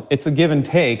 you know, it's a give and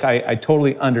take. I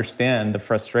totally understand the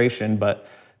frustration, but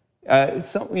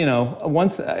you know,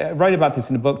 once I write about this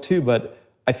in the book too, but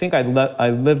I think I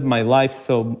lived my life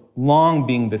so long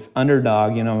being this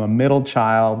underdog. You know, I'm a middle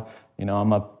child. You know,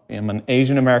 I'm an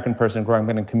Asian American person growing up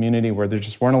in a community where there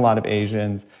just weren't a lot of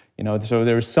Asians. You know, so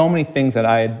there were so many things that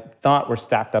I had thought were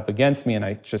stacked up against me, and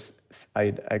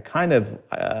I kind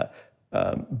of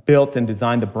built and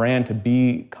designed the brand to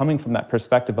be coming from that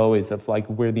perspective always of like,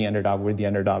 we're the underdog, we're the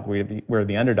underdog, we're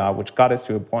the underdog, which got us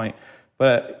to a point.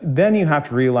 But then you have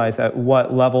to realize at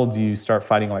what level do you start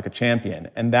fighting like a champion?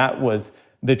 And that was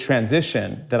the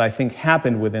transition that I think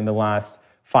happened within the last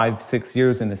 5-6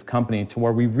 years in this company, to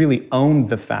where we really owned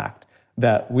the fact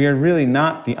that we are really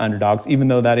not the underdogs, even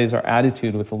though that is our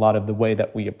attitude with a lot of the way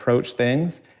that we approach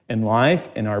things in life,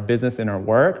 in our business, in our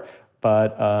work.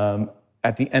 But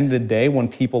at the end of the day, when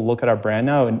people look at our brand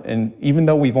now, and even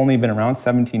though we've only been around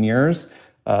 17 years,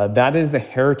 that is a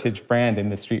heritage brand in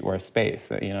the streetwear space.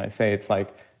 You know, I say it's like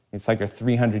your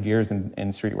 300 years in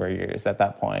streetwear years at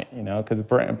that point, you know, because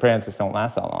brands just don't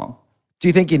last that long. Do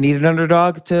you think you need an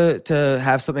underdog to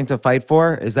have something to fight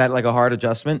for? Is that like a hard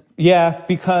adjustment? Yeah,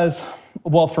 because,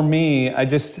 well, for me,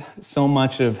 so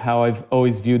much of how I've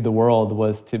always viewed the world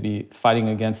was to be fighting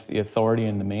against the authority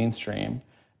in the mainstream.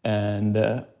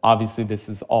 And obviously this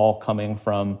is all coming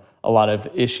from a lot of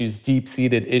issues,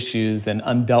 deep-seated issues and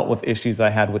undealt with issues I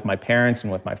had with my parents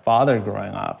and with my father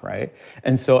growing up, right?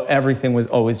 And so everything was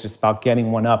always just about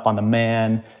getting one up on the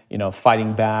man, you know,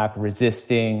 fighting back,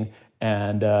 resisting.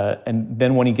 And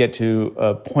then when you get to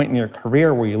a point in your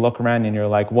career where you look around and you're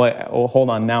like, what? Oh,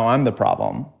 hold on, now I'm the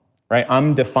problem, right?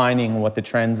 I'm defining what the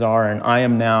trends are, and I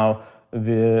am now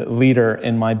the leader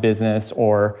in my business,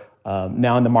 or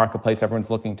now in the marketplace,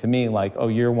 everyone's looking to me like, oh,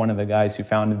 you're one of the guys who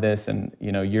founded this, and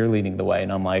you know, you're leading the way.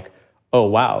 And I'm like, oh,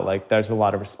 wow, like there's a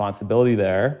lot of responsibility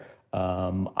there.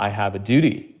 I have a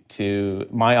duty to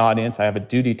my audience. I have a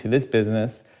duty to this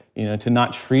business, you know, to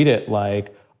not treat it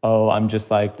like, oh, I'm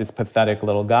just like this pathetic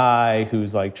little guy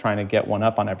who's like trying to get one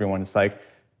up on everyone. It's like,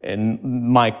 and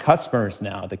my customers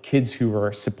now, the kids who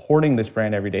are supporting this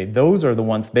brand every day, those are the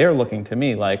ones they're looking to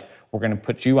me like, we're going to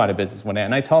put you out of business one day.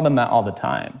 And I tell them that all the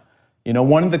time. You know,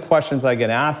 one of the questions I get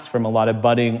asked from a lot of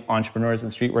budding entrepreneurs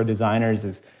and streetwear designers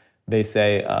is, they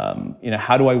say, you know,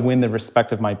 how do I win the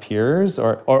respect of my peers?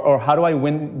 Or how do I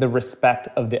win the respect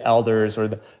of the elders or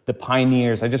the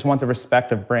pioneers? I just want the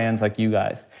respect of brands like you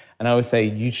guys. And I always say,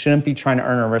 you shouldn't be trying to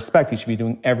earn our respect. You should be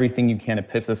doing everything you can to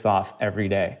piss us off every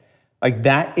day. Like,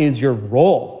 that is your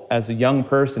role as a young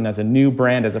person, as a new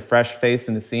brand, as a fresh face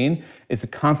in the scene, is to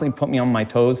constantly put me on my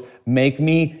toes, make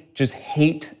me just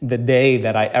hate the day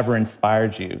that I ever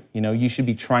inspired you. You know, you should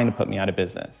be trying to put me out of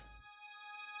business.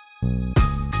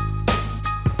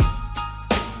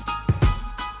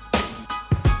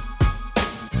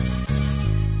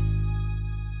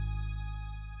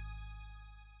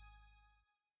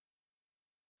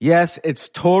 Yes, it's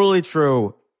totally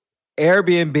true.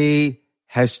 Airbnb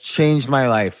has changed my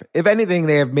life. If anything,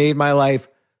 they have made my life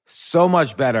so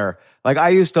much better. Like, I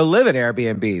used to live in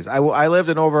Airbnbs. I lived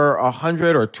in over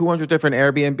 100 or 200 different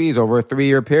Airbnbs over a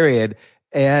 3-year period,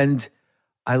 and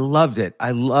I loved it.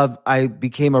 I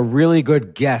became a really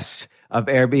good guest of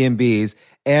Airbnbs,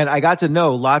 and I got to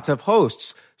know lots of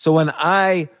hosts. So when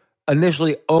I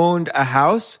initially owned a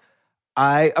house,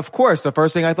 of course, the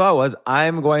first thing I thought was,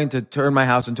 I'm going to turn my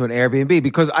house into an Airbnb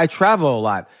because I travel a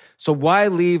lot. So why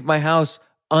leave my house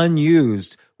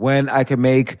unused when I can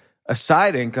make a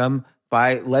side income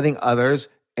by letting others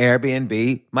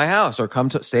Airbnb my house or come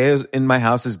to stay in my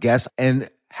house as guests? And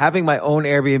having my own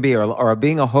Airbnb or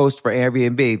being a host for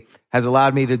Airbnb has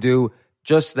allowed me to do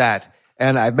just that.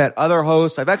 And I've met other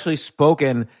hosts. I've actually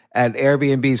spoken at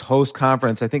Airbnb's host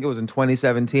conference. I think it was in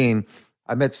 2017.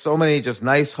 I met so many just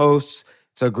nice hosts.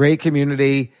 It's a great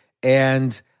community.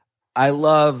 And I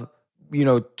love, you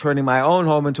know, turning my own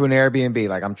home into an Airbnb.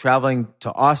 Like, I'm traveling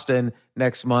to Austin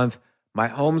next month. My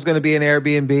home's going to be an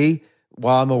Airbnb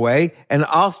while I'm away, and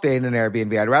I'll stay in an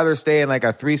Airbnb. I'd rather stay in like a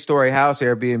 3-story house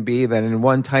Airbnb than in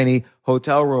one tiny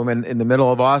hotel room in the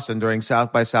middle of Austin during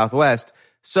South by Southwest.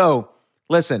 So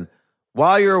listen,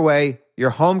 while you're away, your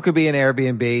home could be an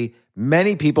Airbnb.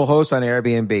 Many people host on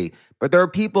Airbnb, but there are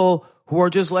people who are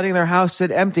just letting their house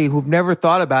sit empty, who've never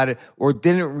thought about it or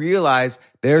didn't realize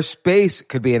their space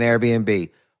could be an Airbnb.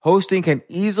 Hosting can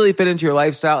easily fit into your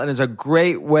lifestyle and is a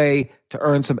great way to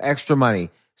earn some extra money.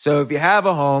 So if you have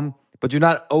a home, but you're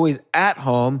not always at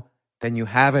home, then you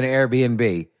have an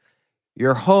Airbnb.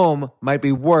 Your home might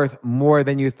be worth more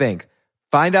than you think.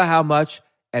 Find out how much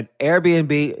at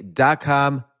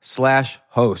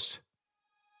airbnb.com/host.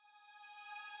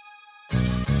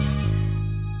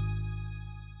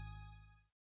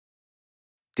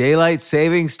 Daylight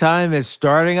savings time is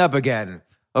starting up again.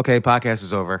 Okay, podcast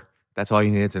is over. That's all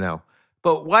you needed to know.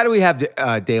 But why do we have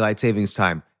daylight savings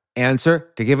time? Answer: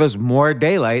 to give us more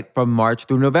daylight from March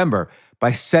through November.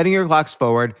 By setting your clocks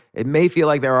forward, it may feel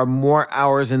like there are more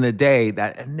hours in the day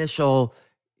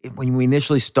when we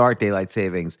initially start daylight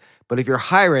savings. But if you're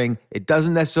hiring, it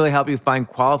doesn't necessarily help you find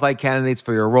qualified candidates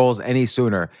for your roles any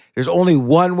sooner. There's only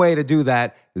one way to do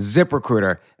that: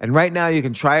 ZipRecruiter. And right now you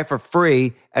can try it for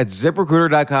free at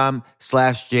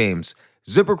ZipRecruiter.com/James.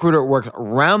 ZipRecruiter works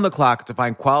around the clock to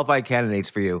find qualified candidates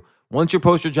for you. Once you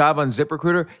post your job on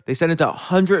ZipRecruiter, they send it to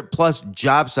 100 plus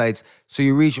job sites so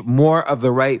you reach more of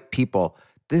the right people.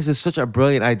 This is such a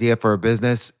brilliant idea for a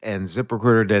business, and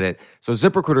ZipRecruiter did it. So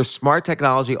ZipRecruiter's smart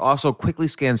technology also quickly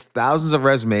scans thousands of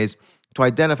resumes to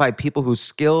identify people whose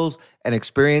skills and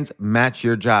experience match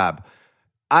your job.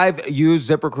 I've used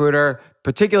ZipRecruiter,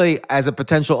 particularly as a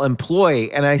potential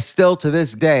employee, and I still, to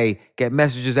this day, get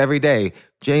messages every day.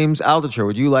 James Altucher,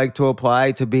 would you like to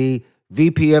apply to be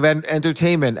VP of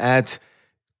Entertainment at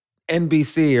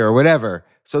NBC or whatever?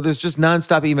 So there's just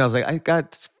nonstop emails. Like I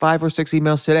got 5 or 6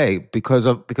 emails today because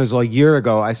a year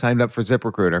ago I signed up for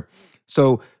ZipRecruiter.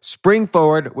 So spring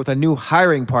forward with a new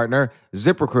hiring partner,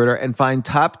 ZipRecruiter, and find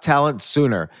top talent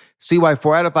sooner. See why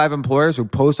 4 out of 5 employers who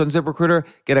post on ZipRecruiter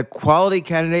get a quality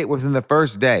candidate within the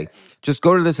first day. Just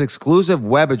go to this exclusive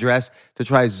web address to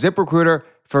try ZipRecruiter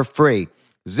for free.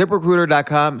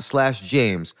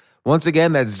 ZipRecruiter.com/James. Once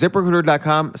again, that's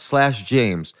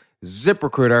ZipRecruiter.com/James.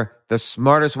 ZipRecruiter, the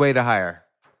smartest way to hire.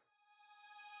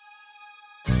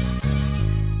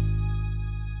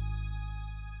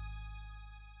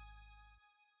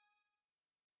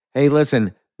 Hey,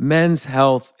 listen, men's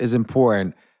health is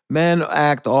important. Men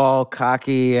act all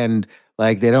cocky and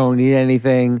like they don't need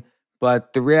anything.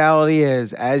 But the reality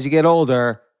is, as you get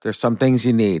older, there's some things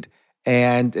you need.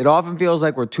 And it often feels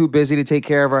like we're too busy to take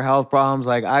care of our health problems.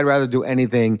 Like I'd rather do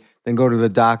anything than go to the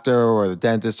doctor or the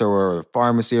dentist or the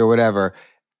pharmacy or whatever.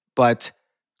 But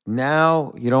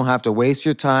now you don't have to waste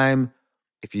your time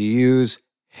if you use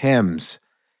Hims.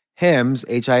 Hims,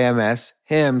 H-I-M-S,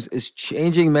 Hims is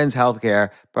changing men's healthcare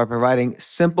by providing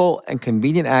simple and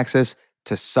convenient access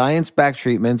to science-backed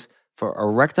treatments for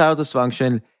erectile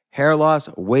dysfunction, hair loss,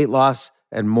 weight loss,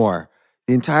 and more.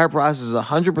 The entire process is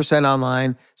 100%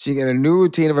 online, so you get a new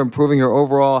routine of improving your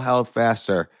overall health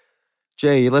faster.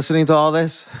 Jay, you listening to all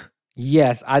this?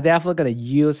 Yes, I'm definitely going to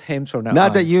use Hims from now on.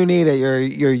 Not that you need it.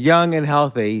 You're young and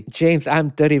healthy. James,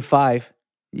 I'm 35.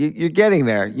 You're getting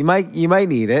there. You might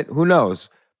need it. Who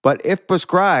knows? But if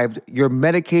prescribed, your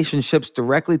medication ships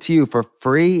directly to you for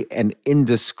free and in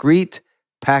discreet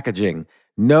packaging.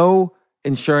 No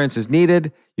insurance is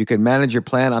needed. You can manage your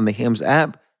plan on the Hims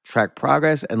app, track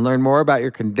progress, and learn more about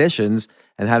your conditions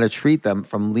and how to treat them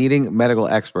from leading medical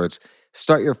experts.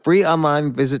 Start your free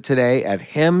online visit today at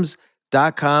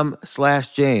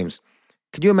hims.com/James.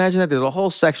 Could you imagine that? There's a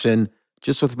whole section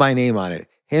just with my name on it.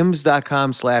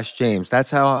 hims.com/James.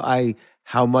 That's how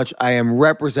much I am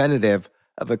representative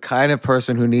of the kind of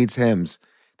person who needs Hims.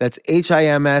 That's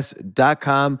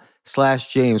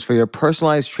HIMS.com/James for your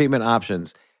personalized treatment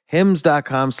options.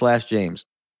 hims.com/James.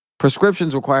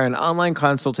 Prescriptions require an online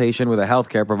consultation with a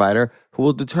healthcare provider who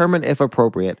will determine if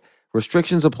appropriate.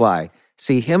 Restrictions apply.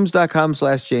 See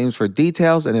hims.com/James for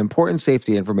details and important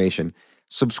safety information.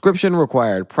 Subscription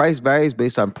required. Price varies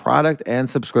based on product and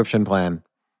subscription plan.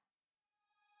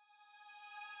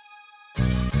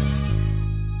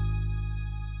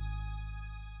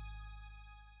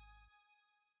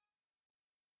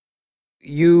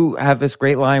 You have this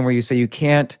great line where you say you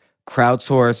can't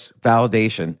crowdsource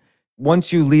validation.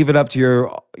 Once you leave it up to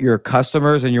your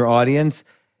customers and your audience,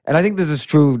 and I think this is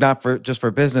true not just for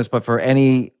business, but for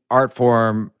any art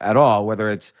form at all,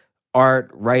 whether it's art,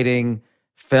 writing,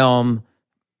 film,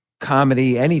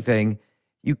 comedy, anything,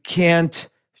 you can't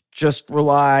just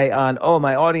rely on, oh,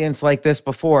 my audience liked this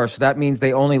before, so that means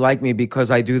they only like me because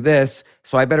I do this,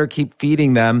 so I better keep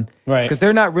feeding them. Right. Because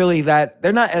they're not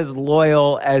as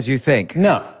loyal as you think.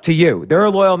 No. To you. They're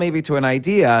loyal maybe to an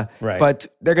idea, right, but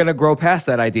they're going to grow past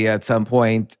that idea at some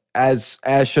point, as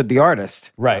should the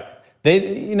artist. Right.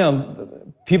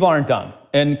 People aren't dumb,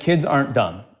 and kids aren't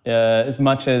dumb. As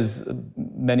much as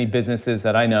many businesses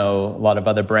that I know, a lot of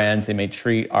other brands, they may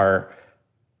treat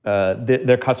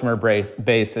their customer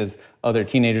base as other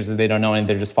teenagers that they don't know and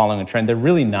they're just following a trend. They're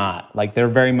really not. Like, they're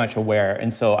very much aware.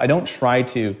 And so I don't try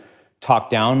to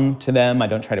talk down to them. I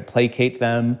don't try to placate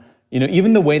them.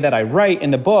 Even the way that I write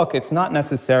in the book, it's not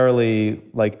necessarily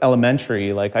like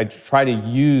elementary. Like, I try to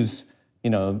use,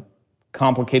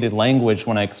 complicated language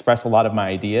when I express a lot of my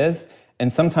ideas.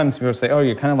 And sometimes people say, oh,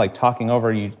 you're kind of like talking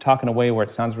in a way where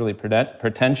it sounds really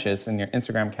pretentious in your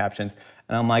Instagram captions.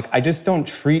 And I'm like, I just don't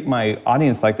treat my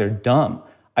audience like they're dumb.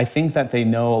 I think that they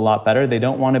know a lot better. They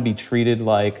don't want to be treated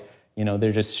like,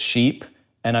 they're just sheep.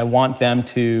 And I want them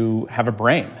to have a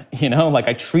brain, like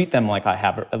I treat them like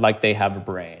they have a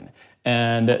brain.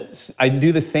 And I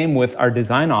do the same with our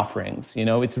design offerings.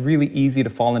 It's really easy to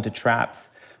fall into traps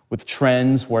with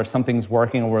trends where something's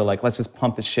working and we're like, let's just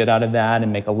pump the shit out of that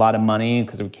and make a lot of money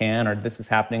because we can, or this is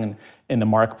happening in the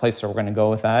marketplace, so we're going to go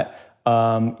with that.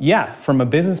 From a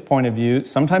business point of view,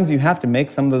 sometimes you have to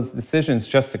make some of those decisions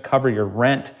just to cover your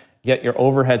rent, get your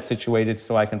overhead situated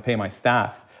so I can pay my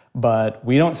staff. But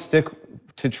we don't stick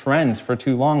to trends for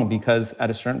too long, because at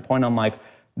a certain point I'm like,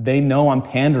 they know I'm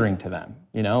pandering to them.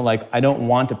 Like, I don't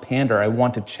want to pander. I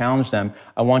want to challenge them.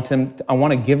 I want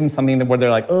to give them something where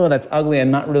they're like, oh, that's ugly,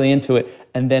 I'm not really into it.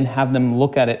 And then have them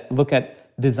look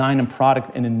at design and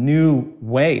product in a new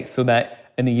way, so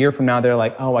that in a year from now, they're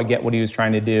like, oh, I get what he was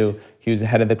trying to do. He was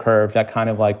ahead of the curve. That kind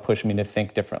of like pushed me to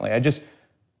think differently.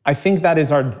 I think that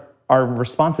is our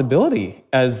responsibility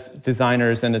as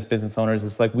designers and as business owners.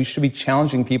 Is like, we should be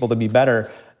challenging people to be better,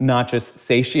 not just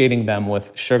satiating them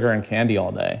with sugar and candy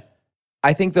all day.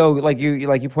 I think, though, like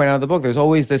you point out in the book, there's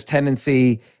always this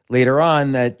tendency later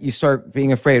on that you start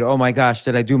being afraid, oh my gosh,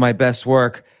 did I do my best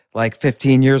work like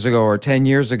 15 years ago or 10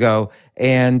 years ago?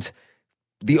 And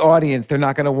the audience, they're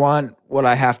not going to want what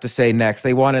I have to say next.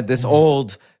 They wanted this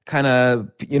old kind of,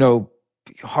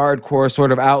 hardcore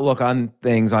sort of outlook on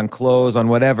things, on clothes, on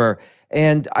whatever.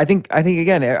 And I think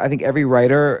every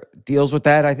writer deals with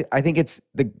that. I think it's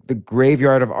the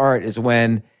graveyard of art is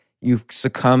when you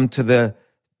succumb to the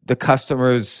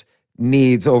customer's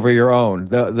needs over your own,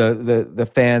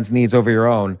 the fans' needs over your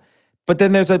own. But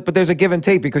then there's a give and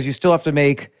take, because you still have to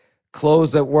make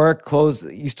clothes that work,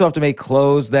 you still have to make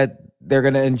clothes that they're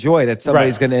going to enjoy, that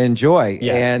somebody's going to enjoy.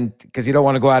 Yes. And because you don't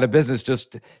want to go out of business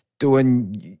just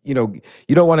doing, you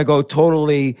don't want to go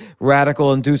totally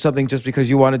radical and do something just because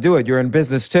you want to do it. You're in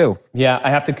business too. Yeah, I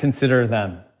have to consider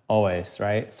them always,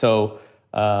 right? So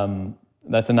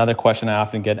that's another question I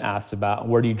often get asked about.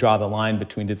 Where do you draw the line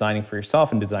between designing for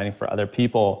yourself and designing for other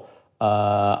people?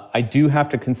 I do have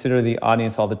to consider the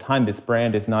audience all the time. This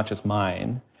brand is not just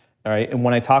mine, all right? And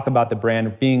when I talk about the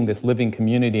brand being this living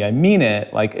community, I mean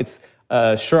it. Like, it's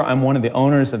sure, I'm one of the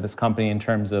owners of this company in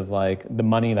terms of like the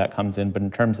money that comes in, but in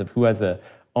terms of who has a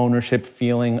ownership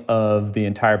feeling of the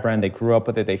entire brand, they grew up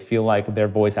with it, they feel like their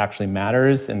voice actually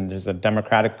matters, and there's a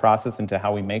democratic process into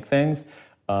how we make things.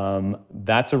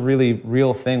 That's a really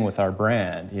real thing with our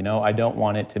brand. I don't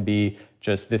want it to be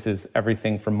just, this is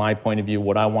everything from my point of view,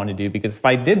 what I want to do. Because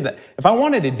if I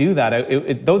wanted to do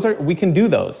that, we can do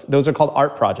those. Those are called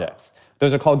art projects.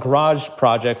 Those are called garage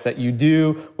projects that you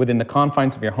do within the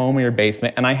confines of your home or your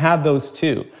basement. And I have those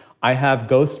too. I have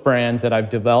ghost brands that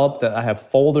I've developed, that I have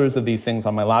folders of these things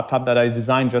on my laptop that I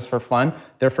designed just for fun.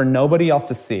 They're for nobody else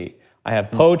to see. I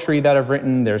have poetry that I've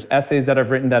written, there's essays that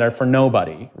I've written that are for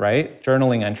nobody, right?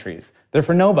 Journaling entries. They're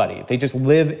for nobody. They just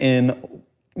live in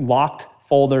locked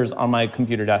folders on my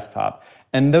computer desktop.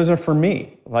 And those are for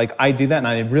me. Like, I do that and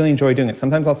I really enjoy doing it.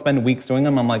 Sometimes I'll spend weeks doing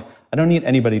them. I'm like, I don't need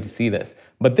anybody to see this.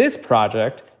 But this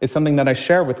project is something that I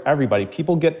share with everybody.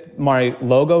 People get my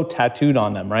logo tattooed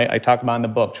on them, right? I talk about in the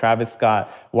book, Travis Scott,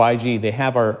 YG, they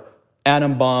have our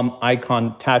atom bomb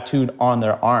icon tattooed on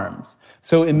their arms.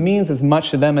 So it means as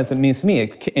much to them as it means to me.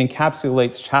 It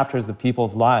encapsulates chapters of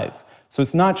people's lives. So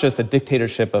it's not just a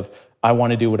dictatorship of, I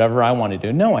want to do whatever I want to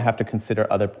do. No, I have to consider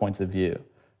other points of view.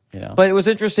 But it was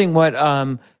interesting what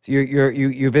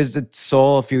you visited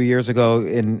Seoul a few years ago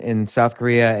in South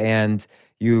Korea, and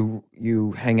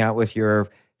you hang out with your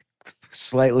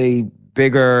slightly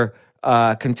bigger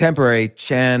contemporary,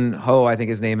 Chan Ho, I think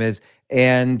his name is,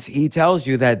 and he tells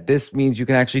you that this means you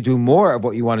can actually do more of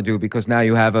what you want to do because now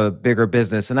you have a bigger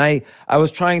business. And I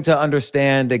was trying to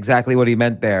understand exactly what he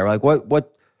meant there, like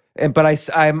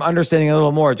I'm understanding a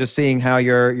little more just seeing how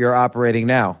you're operating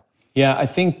now. Yeah, I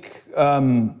think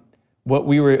what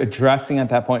we were addressing at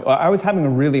that point, I was having a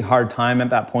really hard time at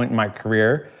that point in my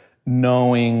career,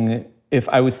 knowing if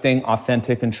I was staying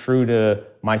authentic and true to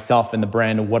myself and the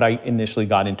brand and what I initially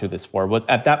got into this for.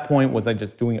 At that point, was I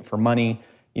just doing it for money?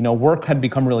 Work had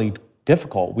become really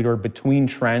difficult. We were between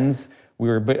trends.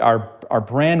 Our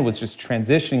brand was just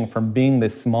transitioning from being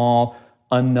this small,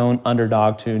 unknown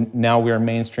underdog to now we're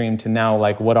mainstream to now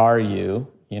like, what are you?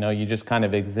 You know, you just kind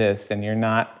of exist and you're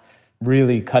not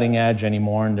really cutting edge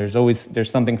anymore. And there's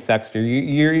something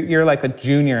sexier. You're like a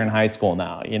junior in high school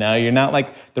now, you know? You're not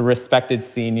like the respected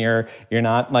senior. You're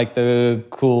not like the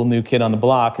cool new kid on the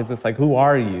block. It's just like, who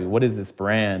are you? What is this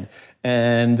brand?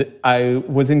 And I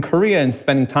was in Korea and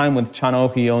spending time with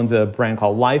Chano. He owns a brand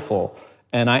called Lifeful.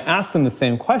 And I asked him the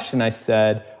same question. I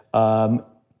said,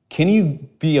 can you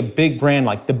be a big brand?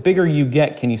 Like the bigger you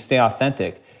get, can you stay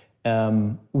authentic?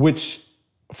 Which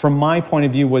from my point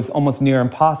of view was almost near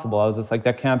impossible. I was just like,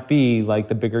 that can't be. Like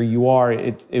the bigger you are,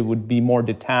 it would be more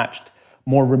detached,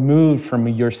 more removed from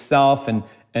yourself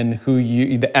and who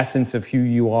you, the essence of who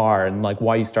you are and like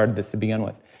why you started this to begin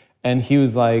with. And he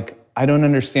was like, I don't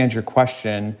understand your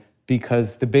question,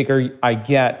 because the bigger I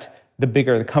get, the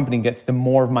bigger the company gets, the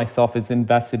more of myself is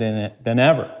invested in it than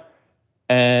ever.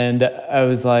 And I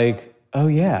was like, oh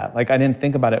yeah, like I didn't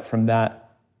think about it from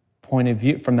that point of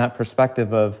view, from that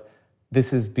perspective of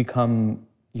this has become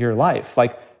your life.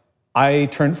 Like I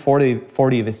turned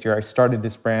 40 this year. I started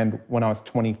this brand when I was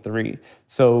 23.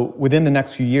 So within the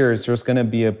next few years, there's gonna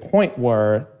be a point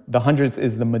where the hundreds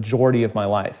is the majority of my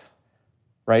life,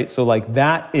 right? So like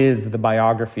that is the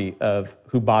biography of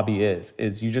who Bobby is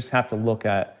you just have to look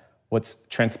at what's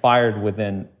transpired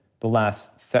within the last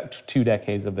 2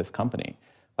 decades of this company.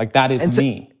 Like that is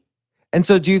me. And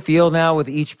so do you feel now with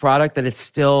each product that it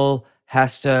still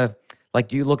has to,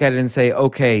 like you look at it and say,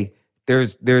 okay,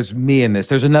 there's me in this.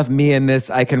 There's enough me in this,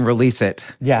 I can release it.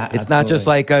 Yeah, it's not just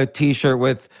like a t-shirt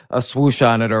with a swoosh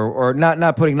on it or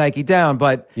not putting Nike down,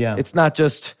 but it's not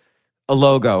just a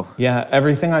logo. Yeah,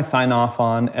 everything I sign off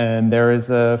on, and there is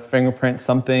a fingerprint,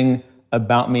 something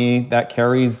about me that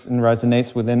carries and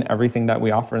resonates within everything that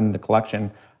we offer in the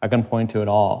collection. I can point to it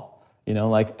all, you know,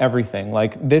 like everything.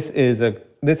 Like this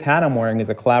hat I'm wearing is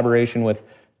a collaboration with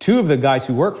 2 of the guys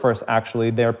who work for us. Actually,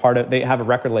 they have a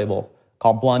record label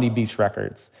called Blondie Beach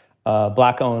Records,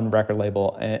 Black-owned record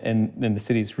label, and in the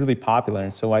city. It's really popular.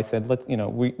 And so I said, let's, you know,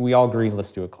 we all agreed,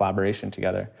 let's do a collaboration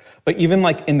together. But even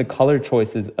like in the color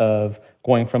choices of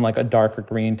going from like a darker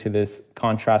green to this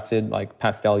contrasted like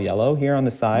pastel yellow here on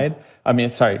the side.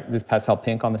 This pastel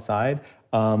pink on the side.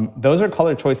 Those are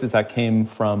color choices that came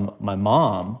from my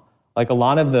mom. Like a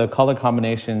lot of the color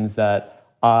combinations that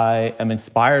I am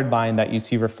inspired by and that you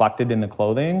see reflected in the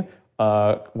clothing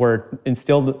were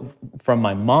instilled from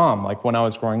my mom, like when I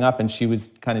was growing up, and she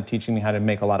was kind of teaching me how to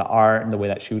make a lot of art and the way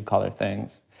that she would color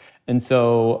things. And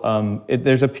so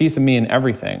there's a piece of me in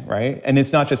everything, right? And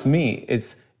it's not just me,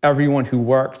 it's everyone who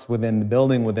works within the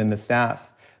building, within the staff.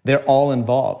 They're all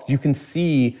involved. You can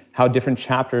see how different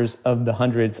chapters of the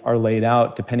hundreds are laid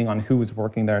out depending on who was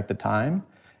working there at the time.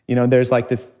 You know, there's like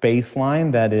this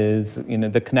baseline that is, you know,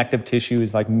 the connective tissue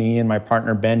is like me and my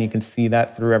partner, Ben. You can see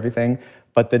that through everything.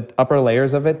 But the upper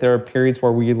layers of it, there are periods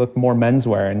where we look more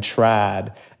menswear and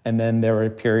trad. And then there were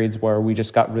periods where we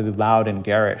just got really loud and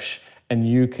garish. And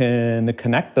you can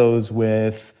connect those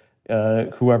with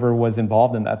whoever was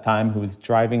involved in that time, who was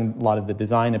driving a lot of the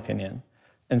design opinion.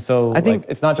 And so I think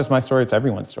it's not just my story, it's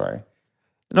everyone's story.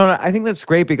 No, I think that's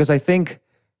great, because I think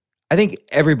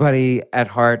everybody at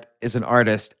heart is an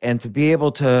artist, and to be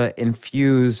able to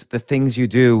infuse the things you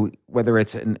do, whether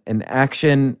it's an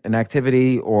action, an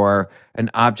activity, or an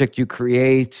object you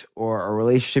create, or a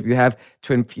relationship you have,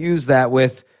 to infuse that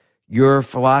with your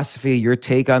philosophy, your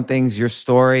take on things, your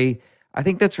story, I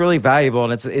think that's really valuable,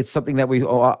 and it's something that we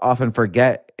often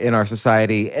forget in our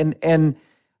society. And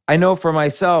I know for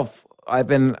myself, I've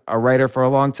been a writer for a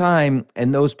long time,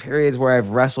 and those periods where I've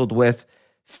wrestled with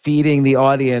feeding the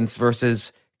audience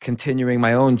versus continuing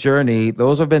my own journey,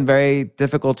 those have been very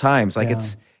difficult times. Like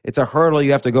it's a hurdle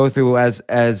you have to go through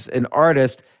as an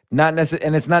artist. And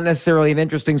it's not necessarily an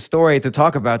interesting story to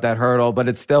talk about that hurdle, but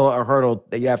it's still a hurdle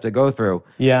that you have to go through.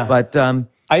 Yeah. But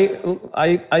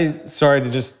I sorry to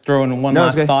just throw in one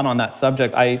last thought on that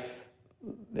subject.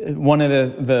 One of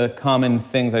the common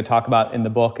things I talk about in the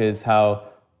book is how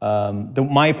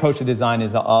my approach to design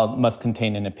is must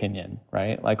contain an opinion,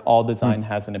 right? Like all design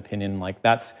has an opinion. Like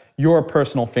that's your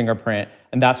personal fingerprint,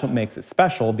 and that's what makes it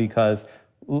special. Because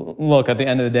look, at the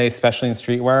end of the day, especially in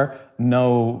streetwear,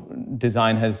 no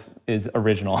design is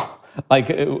original. Like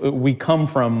we come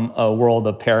from a world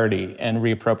of parody and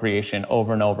reappropriation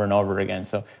over and over and over again.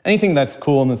 So anything that's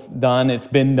cool and it's done, it's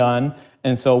been done.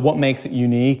 And so what makes it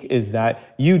unique is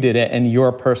that you did it, and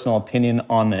your personal opinion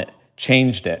on it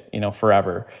changed it, you know,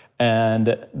 forever.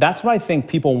 And that's what I think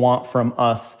people want from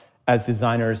us as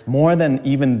designers, more than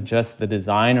even just the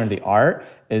design or the art,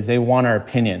 is they want our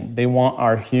opinion. They want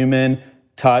our human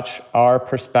touch, our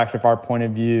perspective, our point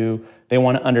of view. They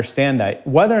want to understand that,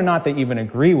 whether or not they even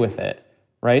agree with it,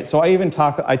 right? So I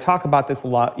talk about this a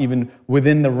lot, even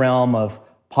within the realm of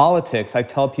politics. I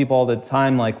tell people all the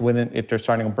time, like if they're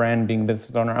starting a brand, being a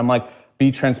business owner, I'm like,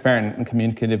 be transparent and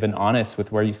communicative and honest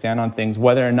with where you stand on things,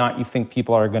 whether or not you think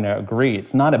people are going to agree.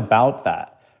 It's not about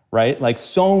that, right? Like,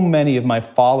 so many of my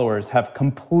followers have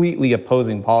completely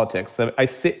opposing politics. So I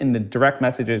sit in the direct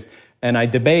messages and I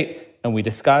debate and we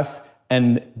discuss,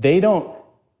 and they don't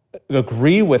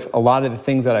agree with a lot of the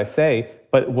things that I say,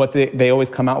 but what they always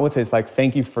come out with is like,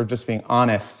 thank you for just being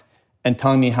honest and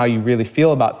telling me how you really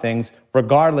feel about things,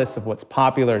 regardless of what's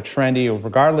popular or trendy, or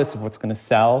regardless of what's going to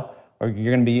sell or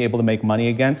you're going to be able to make money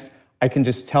against. I can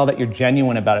just tell that you're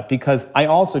genuine about it, because I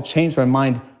also change my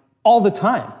mind all the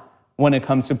time when it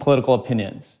comes to political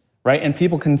opinions, right? And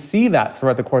people can see that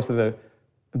throughout the course of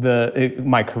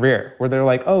my career, where they're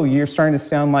like, oh, you're starting to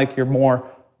sound like you're more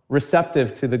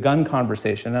receptive to the gun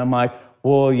conversation. And I'm like,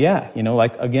 well, yeah,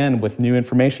 like, again, with new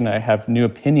information, I have new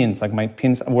opinions. Like, my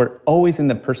opinions, we're always in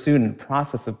the pursuit and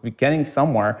process of getting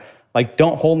somewhere. Like,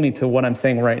 don't hold me to what I'm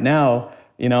saying right now.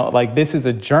 Like, this is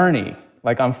a journey.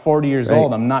 Like, I'm 40 years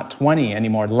old. I'm not 20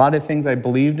 anymore. A lot of things I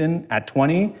believed in at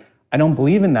 20, I don't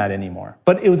believe in that anymore.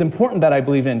 But it was important that I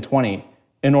believed in 20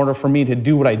 in order for me to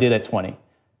do what I did at 20,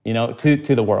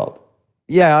 to the world.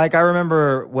 Yeah, like, I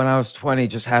remember when I was 20,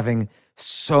 just having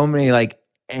so many, like,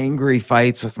 angry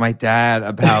fights with my dad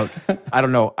about, I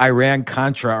don't know,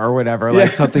 Iran-Contra or whatever,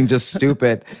 like something just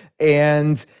stupid.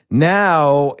 And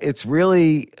now it's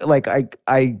really like,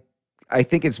 I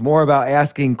think it's more about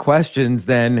asking questions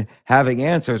than having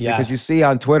answers, because you see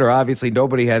on Twitter, obviously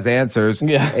nobody has answers.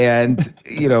 And,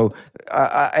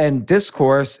 and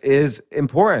discourse is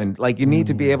important. Like, you need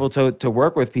to be able to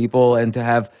work with people and to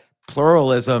have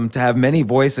pluralism, to have many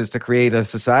voices to create a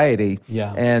society.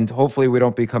 And hopefully we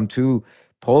don't become too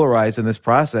polarized in this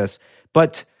process.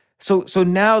 But so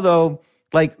now, though,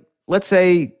 like, let's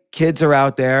say kids are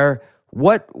out there.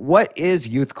 What is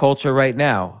youth culture right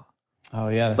now? Oh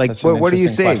yeah, that's like, such an what are you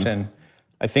interesting seeing? question.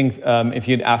 I think if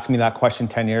you'd asked me that question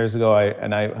 10 years ago,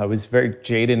 I was very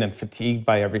jaded and fatigued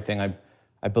by everything.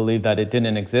 I believed that it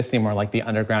didn't exist anymore, like the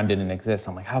underground didn't exist.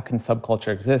 I'm like, how can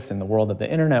subculture exist in the world of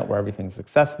the internet, where everything's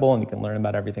accessible and you can learn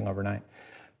about everything overnight?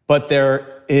 But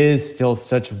there is still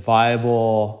such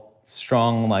viable,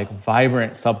 strong, like,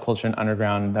 vibrant subculture and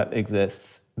underground that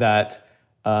exists, that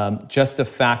just the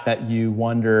fact that you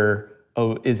wonder,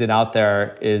 oh, is it out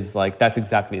there, is like, that's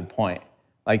exactly the point.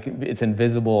 Like, it's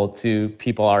invisible to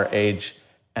people our age.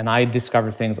 And I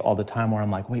discover things all the time where I'm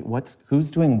like, wait,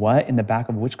 who's doing what in the back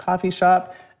of which coffee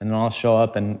shop? And then I'll show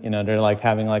up and, they're like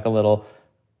having like a little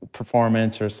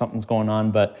performance or something's going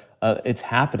on, but it's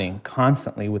happening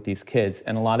constantly with these kids.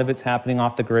 And a lot of it's happening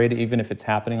off the grid, even if it's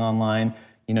happening online.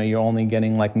 You're only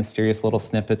getting like mysterious little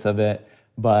snippets of it.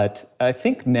 But I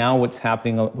think now what's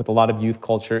happening with a lot of youth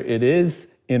culture, it is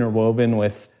interwoven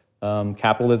with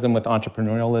capitalism, with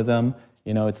entrepreneurialism.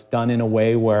 It's done in a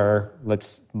way where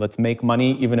let's make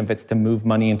money, even if it's to move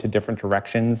money into different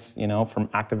directions, from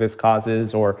activist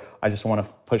causes, or I just want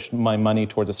to push my money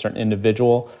towards a certain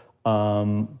individual.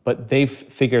 But they've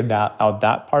figured out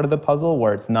that part of the puzzle,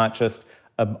 where it's not just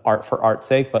art for art's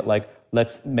sake, but like,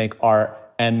 let's make art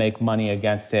and make money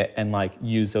against it, and like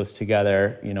use those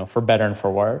together, for better and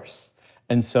for worse.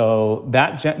 And so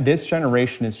this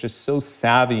generation is just so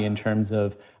savvy in terms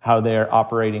of how they're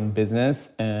operating business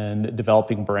and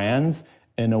developing brands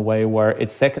in a way where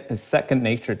it's second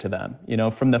nature to them.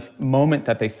 From the moment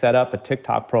that they set up a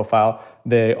TikTok profile,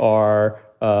 they are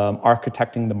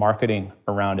architecting the marketing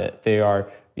around it. They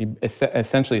are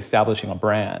essentially establishing a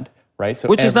brand. Right? So,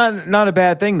 which is not a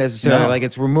bad thing necessarily. No. Like,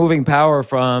 it's removing power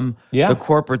from the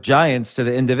corporate giants to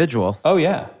the individual. Oh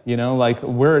yeah, like,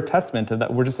 we're a testament to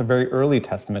that. We're just a very early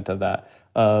testament of that.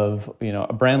 Of,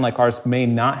 a brand like ours may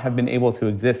not have been able to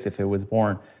exist if it was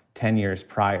born 10 years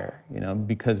prior.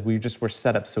 Because we just were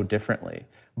set up so differently.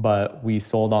 But we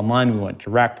sold online. We went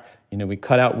direct.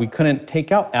 We couldn't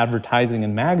take out advertising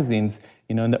in magazines.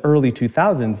 In the early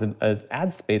 2000s, as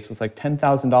ad space was like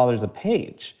 $10,000 a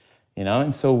page.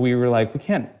 And so we were like, we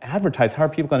can't advertise. How are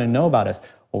people going to know about us?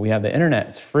 Well, we have the internet.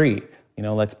 It's free.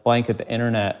 Let's blanket the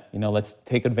internet. Let's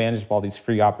take advantage of all these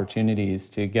free opportunities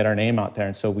to get our name out there.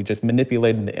 And so we just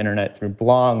manipulated the internet through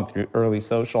blog, through early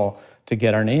social, to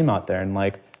get our name out there. And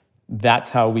like,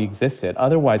 that's how we existed.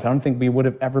 Otherwise, I don't think we would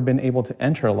have ever been able to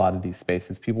enter a lot of these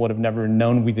spaces. People would have never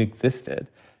known we'd existed.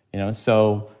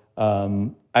 So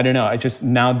I don't know.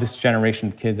 Now this generation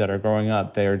of kids that are growing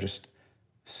up, they're just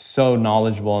so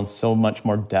knowledgeable and so much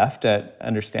more deft at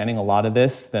understanding a lot of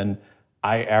this than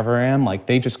I ever am. Like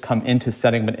they just come into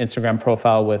setting an Instagram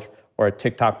profile with, or a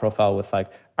TikTok profile with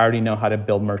like, I already know how to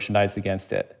build merchandise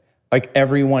against it. Like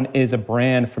everyone is a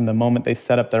brand from the moment they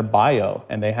set up their bio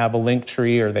and they have a link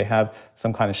tree or they have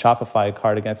some kind of Shopify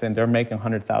card against it, and they're making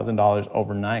 $100,000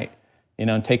 overnight, you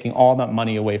know, and taking all that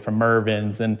money away from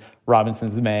Mervyn's and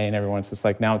Robinson's May and everyone's just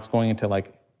like, now it's going into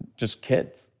like just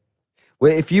kids.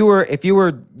 Well, if you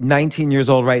were 19 years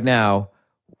old right now,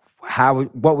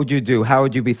 what would you do? How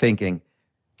would you be thinking?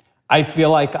 I feel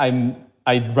like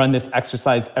I run this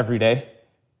exercise every day.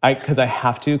 Because I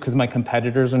have to, because my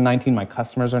competitors are 19, my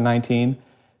customers are 19.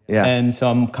 Yeah. And so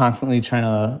I'm constantly trying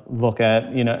to look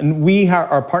at, you know, and we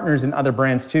are partners in other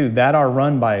brands too that are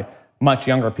run by much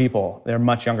younger people. They're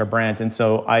much younger brands. And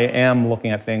so I am looking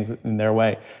at things in their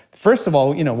way. First of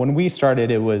all, you know, when we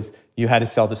started, it was you had to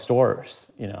sell to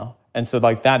stores, you know. And so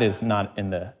like that is not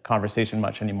in the conversation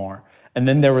much anymore. And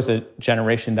then there was a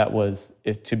generation that was,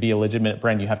 if to be a legitimate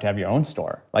brand, you have to have your own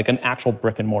store, like an actual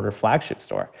brick and mortar flagship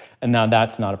store. And now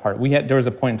that's not a part. There was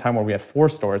a point in time where we had 4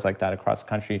 stores like that across the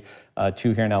country,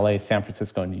 2 here in LA, San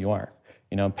Francisco, and New York.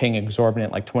 You know, paying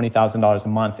exorbitant, like $20,000 a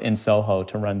month in Soho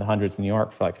to run the hundreds in New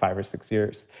York for like 5 or 6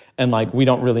 years. And like, we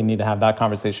don't really need to have that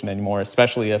conversation anymore,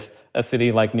 especially if a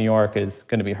city like New York is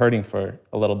going to be hurting for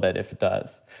a little bit if it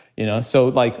does. You know, so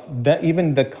like that,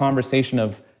 even the conversation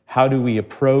of how do we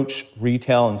approach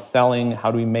retail and selling? How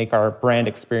do we make our brand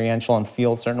experiential and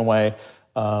feel a certain way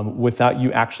without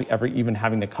you actually ever even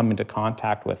having to come into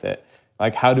contact with it?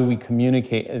 Like, how do we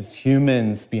communicate as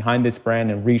humans behind this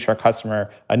brand and reach our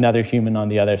customer, another human on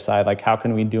the other side? Like, how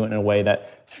can we do it in a way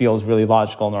that feels really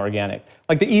logical and organic?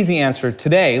 Like, the easy answer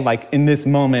today, like in this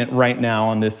moment right now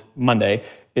on this Monday,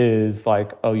 is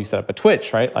like, oh, you set up a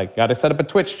Twitch, right? Like, you got to set up a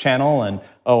Twitch channel, and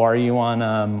oh, are you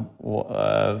on,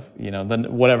 you know,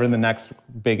 whatever the next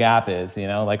big app is, you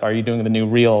know? Like, are you doing the new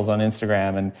Reels on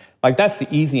Instagram? And like, that's the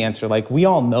easy answer. Like, we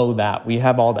all know that. We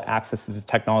have all the access to the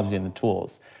technology and the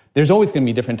tools. There's always going to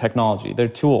be different technology. They're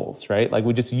tools, right? Like,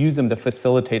 we just use them to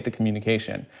facilitate the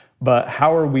communication. But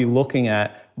how are we looking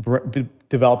at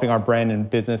developing our brand and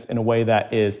business in a way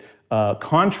that is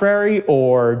contrary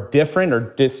or different or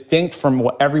distinct from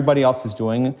what everybody else is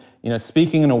doing, you know,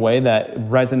 speaking in a way that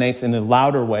resonates in a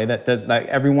louder way that does, like,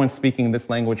 everyone's speaking this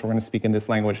language, we're going to speak in this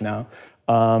language now.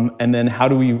 And then how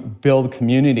do we build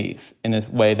communities in a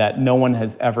way that no one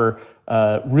has ever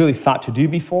really thought to do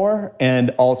before,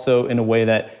 and also in a way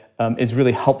that is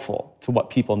really helpful to what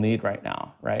people need right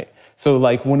now, right? So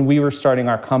like when we were starting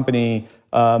our company,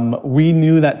 we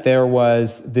knew that there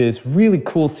was this really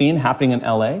cool scene happening in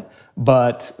LA,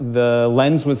 but the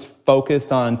lens was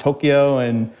focused on Tokyo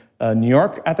and New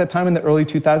York at that time in the early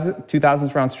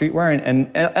 2000s around streetwear,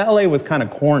 and LA was kind of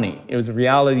corny. It was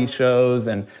reality shows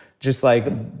and just like,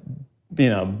 you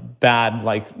know, bad,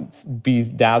 like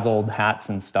bedazzled hats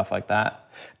and stuff like that.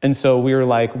 And so we were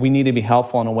like, we need to be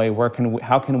helpful in a way.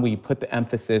 How can we put the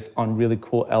emphasis on really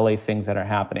cool LA things that are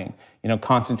happening? You know,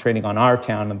 concentrating on our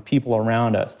town and the people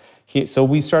around us. So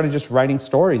we started just writing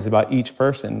stories about each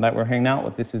person that we're hanging out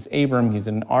with. This is Abram. He's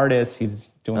an artist.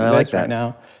 He's doing this right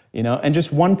now. You know, and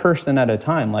just one person at a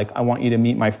time. Like, I want you to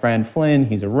meet my friend Flynn.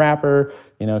 He's a rapper.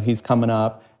 You know, he's coming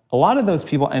up. A lot of those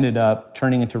people ended up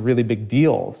turning into really big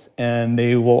deals, and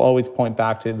they will always point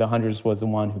back to the Hundreds was the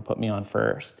one who put me on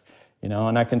first, you know.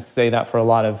 And I can say that for a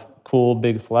lot of cool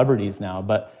big celebrities now,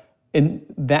 but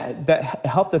that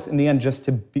helped us in the end just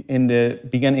to be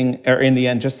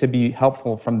just to be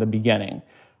helpful from the beginning,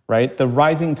 right? The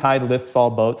rising tide lifts all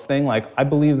boats thing, like, I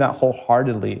believe that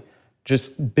wholeheartedly,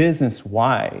 just business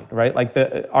wide, right? Like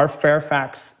our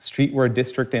Fairfax streetwear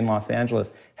district in Los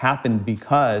Angeles happened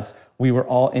because we were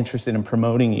all interested in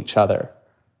promoting each other,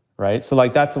 right? So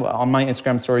like, that's on my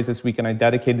Instagram stories this weekend, I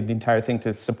dedicated the entire thing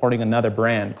to supporting another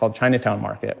brand called Chinatown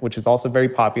Market, which is also very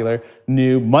popular,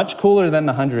 new, much cooler than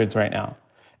the Hundreds right now.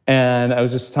 And I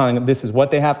was just telling them, this is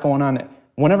what they have going on.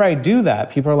 Whenever I do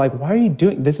that, people are like, why are you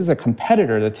doing, this is a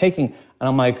competitor, they're taking, and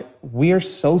I'm like, we are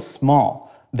so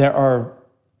small. There are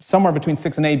somewhere between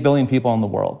 6 and 8 billion people in the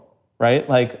world, right?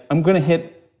 Like, I'm gonna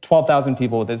hit 12,000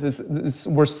 people with this.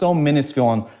 We're so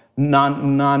minuscule and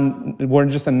we're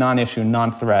just a non-issue,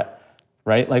 non-threat,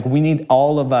 right? Like, we need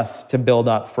all of us to build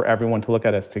up for everyone to look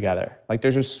at us together. Like,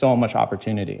 there's just so much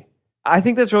opportunity. I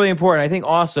think that's really important. I think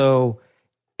also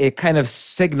it kind of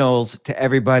signals to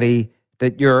everybody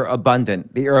that you're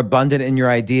abundant in your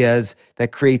ideas,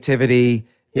 that creativity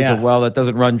is a well that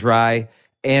doesn't run dry.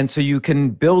 And so you can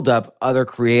build up other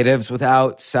creatives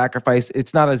without sacrifice.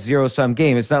 It's not a zero-sum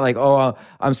game. It's not like, oh,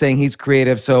 I'm saying he's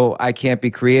creative, so I can't be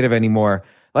creative anymore.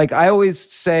 Like, I always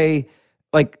say,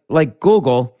 like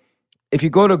Google, if you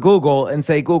go to Google and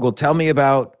say, Google, tell me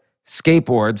about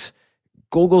skateboards,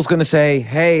 Google's going to say,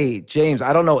 hey, James,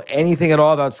 I don't know anything at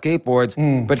all about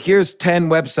skateboards, but here's 10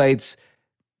 websites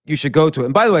you should go to.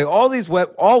 And by the way, all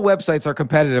websites are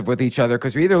competitive with each other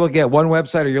because you're either looking at one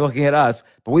website or you're looking at us.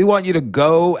 But we want you to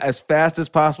go as fast as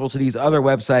possible to these other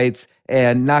websites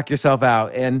and knock yourself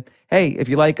out. And hey, if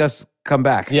you like us, come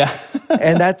back. Yeah.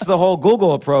 And that's the whole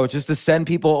Google approach, is to send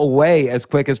people away as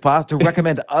quick as possible, to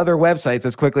recommend other websites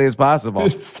as quickly as possible.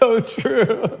 It's so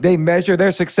true. They measure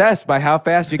their success by how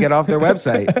fast you get off their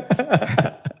website.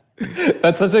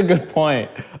 That's such a good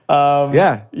point.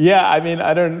 Yeah. Yeah, I mean,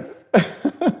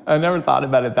 I never thought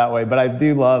about it that way, but I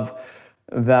do love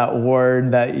that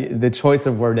word, the choice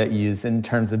of word that you use in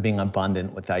terms of being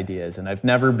abundant with ideas. And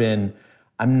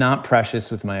I'm not precious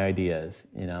with my ideas,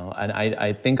 and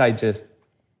I think I just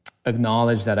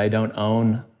acknowledge that I don't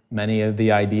own many of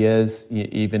the ideas,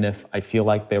 even if I feel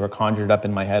like they were conjured up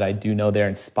in my head. I do know they're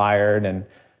inspired and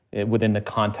within the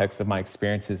context of my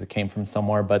experiences, it came from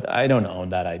somewhere, but I don't own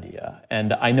that idea.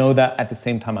 And I know that at the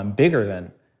same time, I'm bigger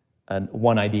than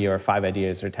one idea or 5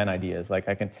 ideas or 10 ideas. Like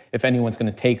if anyone's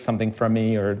going to take something from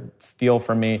me or steal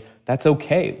from me, that's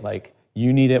okay. Like,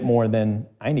 you need it more than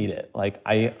I need it. Like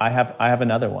I have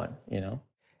another one,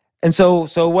 And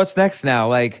so what's next now?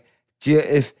 Like,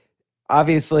 if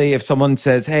someone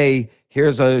says, hey,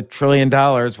 here's $1 trillion,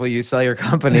 will you sell your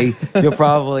company? You'll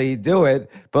probably do it.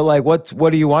 But like, what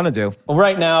do you want to do? Well,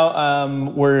 right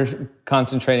now, we're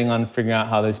concentrating on figuring out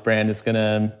how this brand is going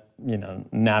to,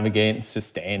 navigate and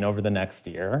sustain over the next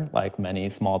year, like many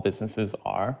small businesses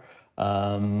are.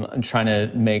 I'm trying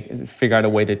to figure out a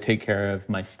way to take care of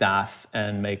my staff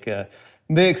and make the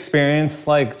experience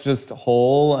like just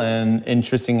whole and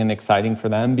interesting and exciting for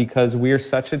them, because we're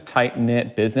such a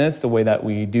tight-knit business. The way that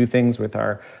we do things with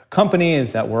our company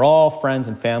is that we're all friends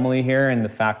and family here, and the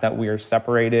fact that we are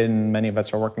separated and many of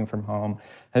us are working from home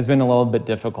has been a little bit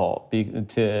difficult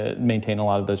to maintain a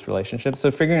lot of those relationships.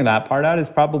 So figuring that part out is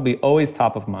probably always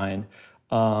top of mind.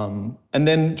 And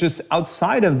then just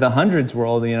outside of the hundreds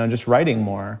world, just writing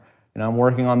more. I'm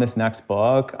working on this next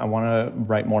book. I want to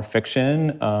write more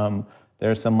fiction.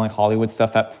 There's some like Hollywood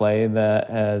stuff at play that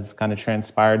has kind of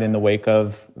transpired in the wake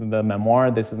of the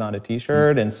memoir, This Is Not a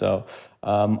T-Shirt. And so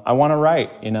I want to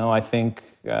write. I think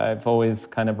I've always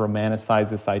kind of romanticized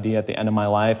this idea at the end of my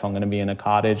life, I'm going to be in a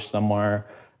cottage somewhere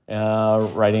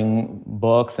writing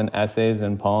books and essays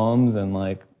and poems. And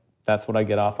like, that's what I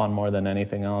get off on more than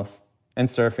anything else. And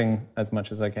surfing as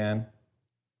much as I can.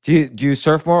 Do you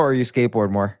surf more or you skateboard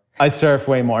more? I surf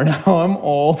way more now. I'm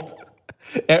old.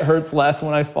 It hurts less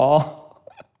when I fall.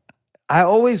 I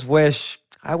wish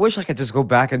I could just go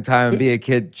back in time and be a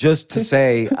kid just to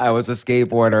say I was a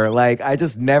skateboarder. Like, I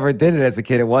just never did it as a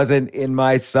kid. It wasn't in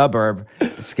my suburb.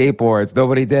 Skateboards,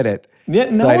 nobody did it. Yeah,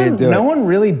 no one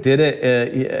really did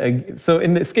it. So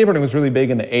skateboarding was really big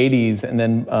in the 80s. And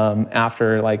then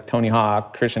after like Tony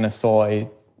Hawk, Christian Hosoi,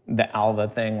 the Alva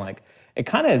thing, like it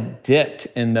kind of dipped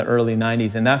in the early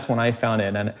 90s. And that's when I found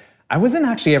it. And I wasn't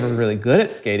actually ever really good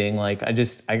at skating. Like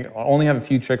I only have a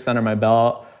few tricks under my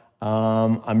belt.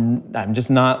 I'm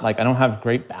just not like, I don't have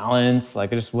great balance.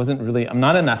 Like I just wasn't really, I'm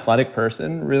not an athletic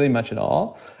person really much at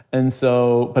all. And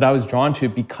so, but I was drawn to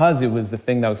it because it was the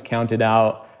thing that was counted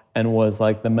out and was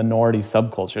like the minority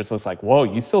subculture. So it's like, whoa,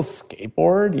 you still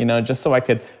skateboard? Just so I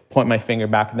could point my finger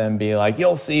back at them and be like,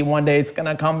 you'll see one day it's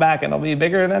gonna come back and it'll be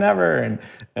bigger than ever. And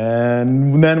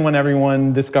then when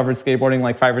everyone discovered skateboarding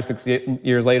like 5 or 6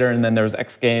 years later, and then there was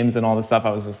X Games and all this stuff,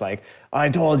 I was just like, oh, I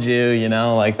told you,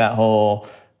 like that whole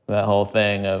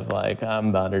thing of like,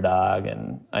 I'm the underdog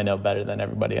and I know better than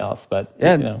everybody else. But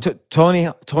yeah,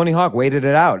 Tony Hawk waited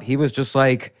it out. He was just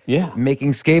like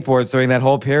making skateboards during that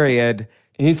whole period.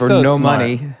 He's for so no smart.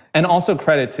 Money. And also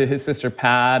credit to his sister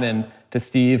Pat and to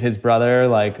Steve, his brother.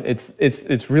 Like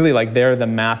it's really like they're the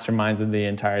masterminds of the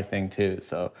entire thing too.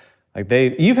 So like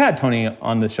you've had Tony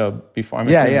on the show before.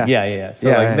 Yeah. So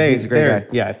like he's a great guy.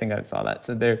 Yeah, I think I saw that.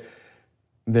 So they're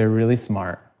really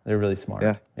smart. They're really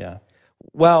smart. Yeah.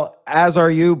 Well, as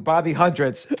are you, Bobby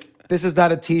Hundreds. This Is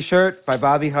Not a T-Shirt by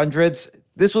Bobby Hundreds.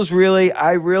 This was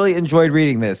I really enjoyed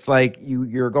reading this. Like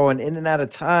you're going in and out of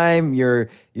time. The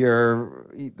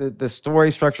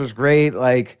story structure is great.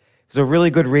 Like it's a really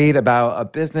good read about a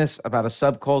business, about a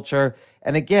subculture.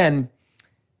 And again,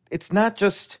 it's not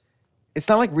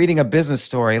like reading a business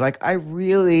story. Like I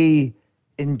really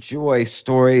enjoy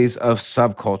stories of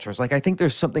subcultures. Like I think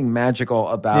there's something magical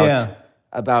about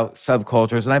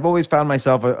subcultures, and I've always found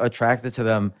myself attracted to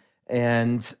them.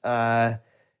 And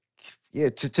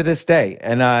to this day,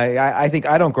 and I think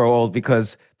I don't grow old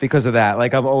because of that.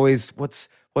 Like I'm always, what's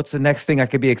what's the next thing I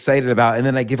could be excited about? And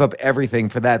then I give up everything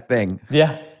for that thing.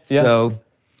 Yeah. So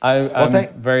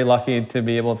I'm very lucky to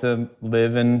be able to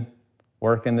live and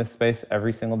work in this space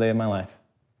every single day of my life.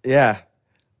 Yeah.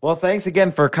 Well, thanks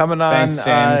again for coming on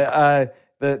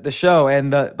the show,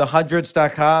 and the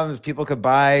hundreds.com. People could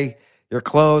buy your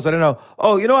clothes. I don't know.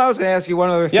 Oh, I was going to ask you one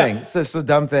other thing. It's just a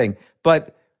dumb thing.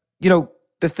 But,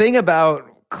 the thing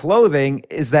about clothing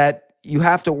is that you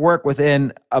have to work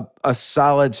within a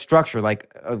solid structure.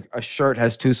 Like a shirt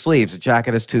has 2 sleeves, a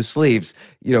jacket has 2 sleeves,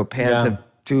 pants have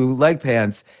 2 leg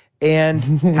pants. And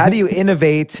how do you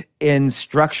innovate in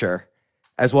structure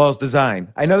as well as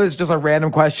design? I know this is just a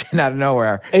random question out of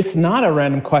nowhere. It's not a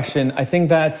random question. I think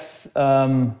that's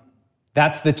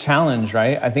the challenge,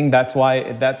 right? I think that's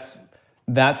why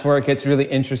that's where it gets really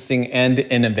interesting and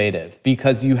innovative,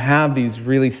 because you have these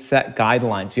really set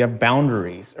guidelines. You have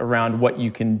boundaries around what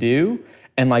you can do,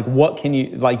 and what can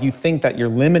you, you think that you're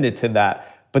limited to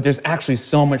that, but there's actually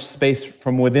so much space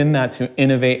from within that to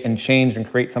innovate and change and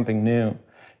create something new.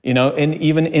 And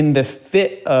even in the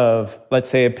fit of, let's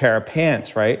say, a pair of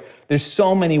pants, right? There's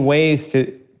so many ways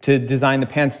to design the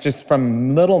pants, just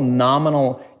from little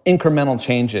nominal incremental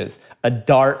changes. A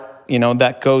dart,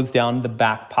 that goes down the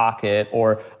back pocket,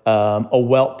 or a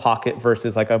welt pocket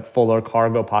versus a fuller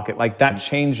cargo pocket. That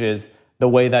changes the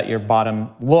way that your bottom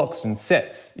looks and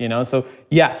sits, So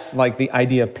yes, the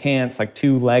idea of pants,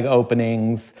 2 leg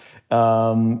openings,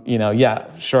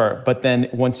 sure. But then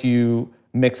once you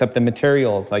mix up the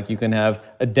materials, you can have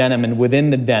a denim, and within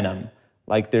the denim,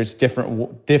 there's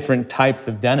different types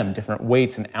of denim, different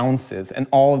weights and ounces, and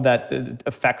all of that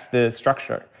affects the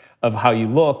structure of how you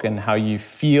look and how you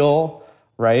feel,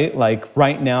 right?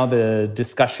 Right now, the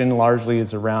discussion largely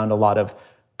is around a lot of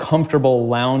comfortable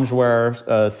loungewear,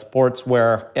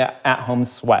 sportswear, at-home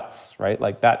sweats, right?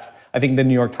 I think the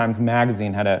New York Times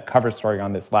Magazine had a cover story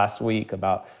on this last week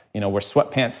about, we're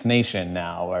sweatpants nation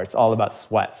now, where it's all about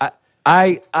sweats.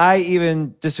 I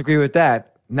even disagree with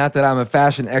that. Not that I'm a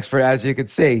fashion expert, as you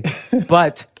could see,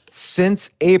 but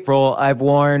since April, I've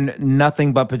worn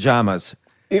nothing but pajamas.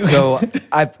 So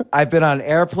I've been on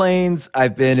airplanes,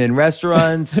 I've been in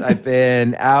restaurants, I've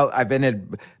been out, I've been at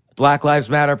Black Lives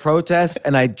Matter protests,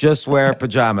 and I just wear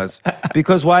pajamas.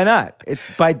 Because why not?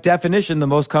 It's by definition the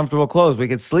most comfortable clothes. We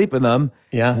could sleep in them.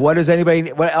 Yeah. What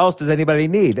else does anybody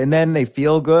need? And then they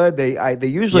feel good. They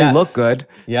usually look good.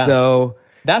 Yeah. So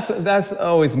that's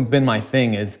always been my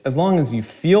thing, is as long as you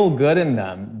feel good in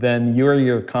them, then you're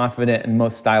your confident and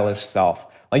most stylish self.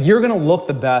 You're gonna look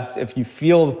the best if you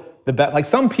feel the best.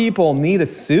 Some people need a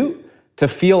suit to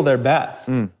feel their best.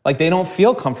 They don't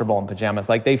feel comfortable in pajamas.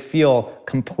 They feel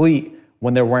complete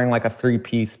when they're wearing a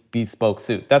 3-piece bespoke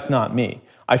suit. That's not me.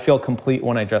 I feel complete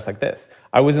when I dress like this.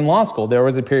 I was in law school. There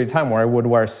was a period of time where I would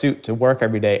wear a suit to work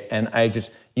every day, and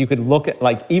you could look at,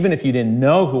 even if you didn't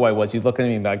know who I was, you'd look at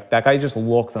me and be like, that guy just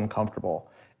looks uncomfortable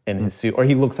in his suit, or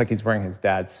he looks like he's wearing his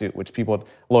dad's suit, which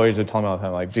lawyers would tell me all the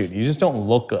time, dude, you just don't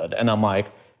look good. And I'm like,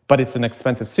 but it's an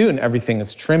expensive suit and everything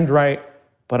is trimmed right.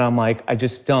 But I'm like, I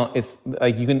just don't. It's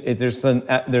there's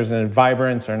a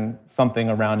vibrance or something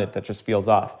around it that just feels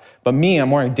off. But me,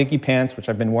 I'm wearing Dickie pants, which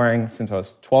I've been wearing since I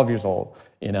was 12 years old.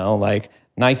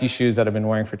 Nike shoes that I've been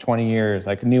wearing for 20 years,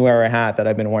 a New Era hat that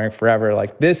I've been wearing forever.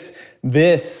 This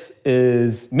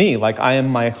is me. I am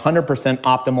my 100%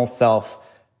 optimal self,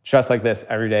 dressed like this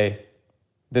every day.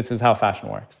 This is how fashion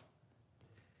works.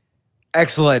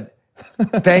 Excellent.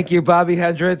 Thank you, Bobby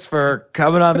Hendricks, for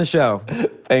coming on the show.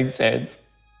 Thanks, James.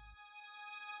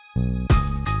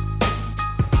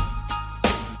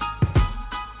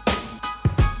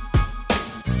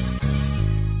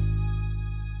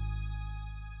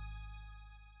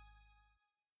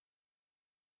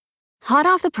 Hot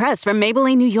off the press from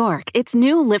Maybelline, New York, it's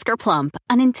new Lifter Plump,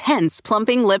 an intense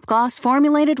plumping lip gloss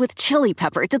formulated with chili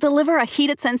pepper to deliver a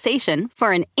heated sensation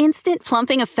for an instant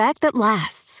plumping effect that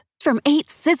lasts. From 8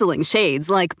 sizzling shades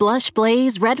like Blush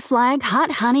Blaze, Red Flag,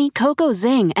 Hot Honey, Cocoa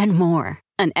Zing, and more.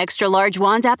 An extra-large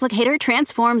wand applicator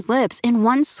transforms lips in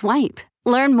one swipe.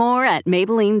 Learn more at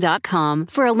Maybelline.com.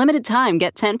 For a limited time,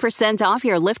 get 10% off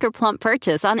your Lifter Plump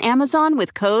purchase on Amazon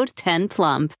with code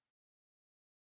 10PLUMP.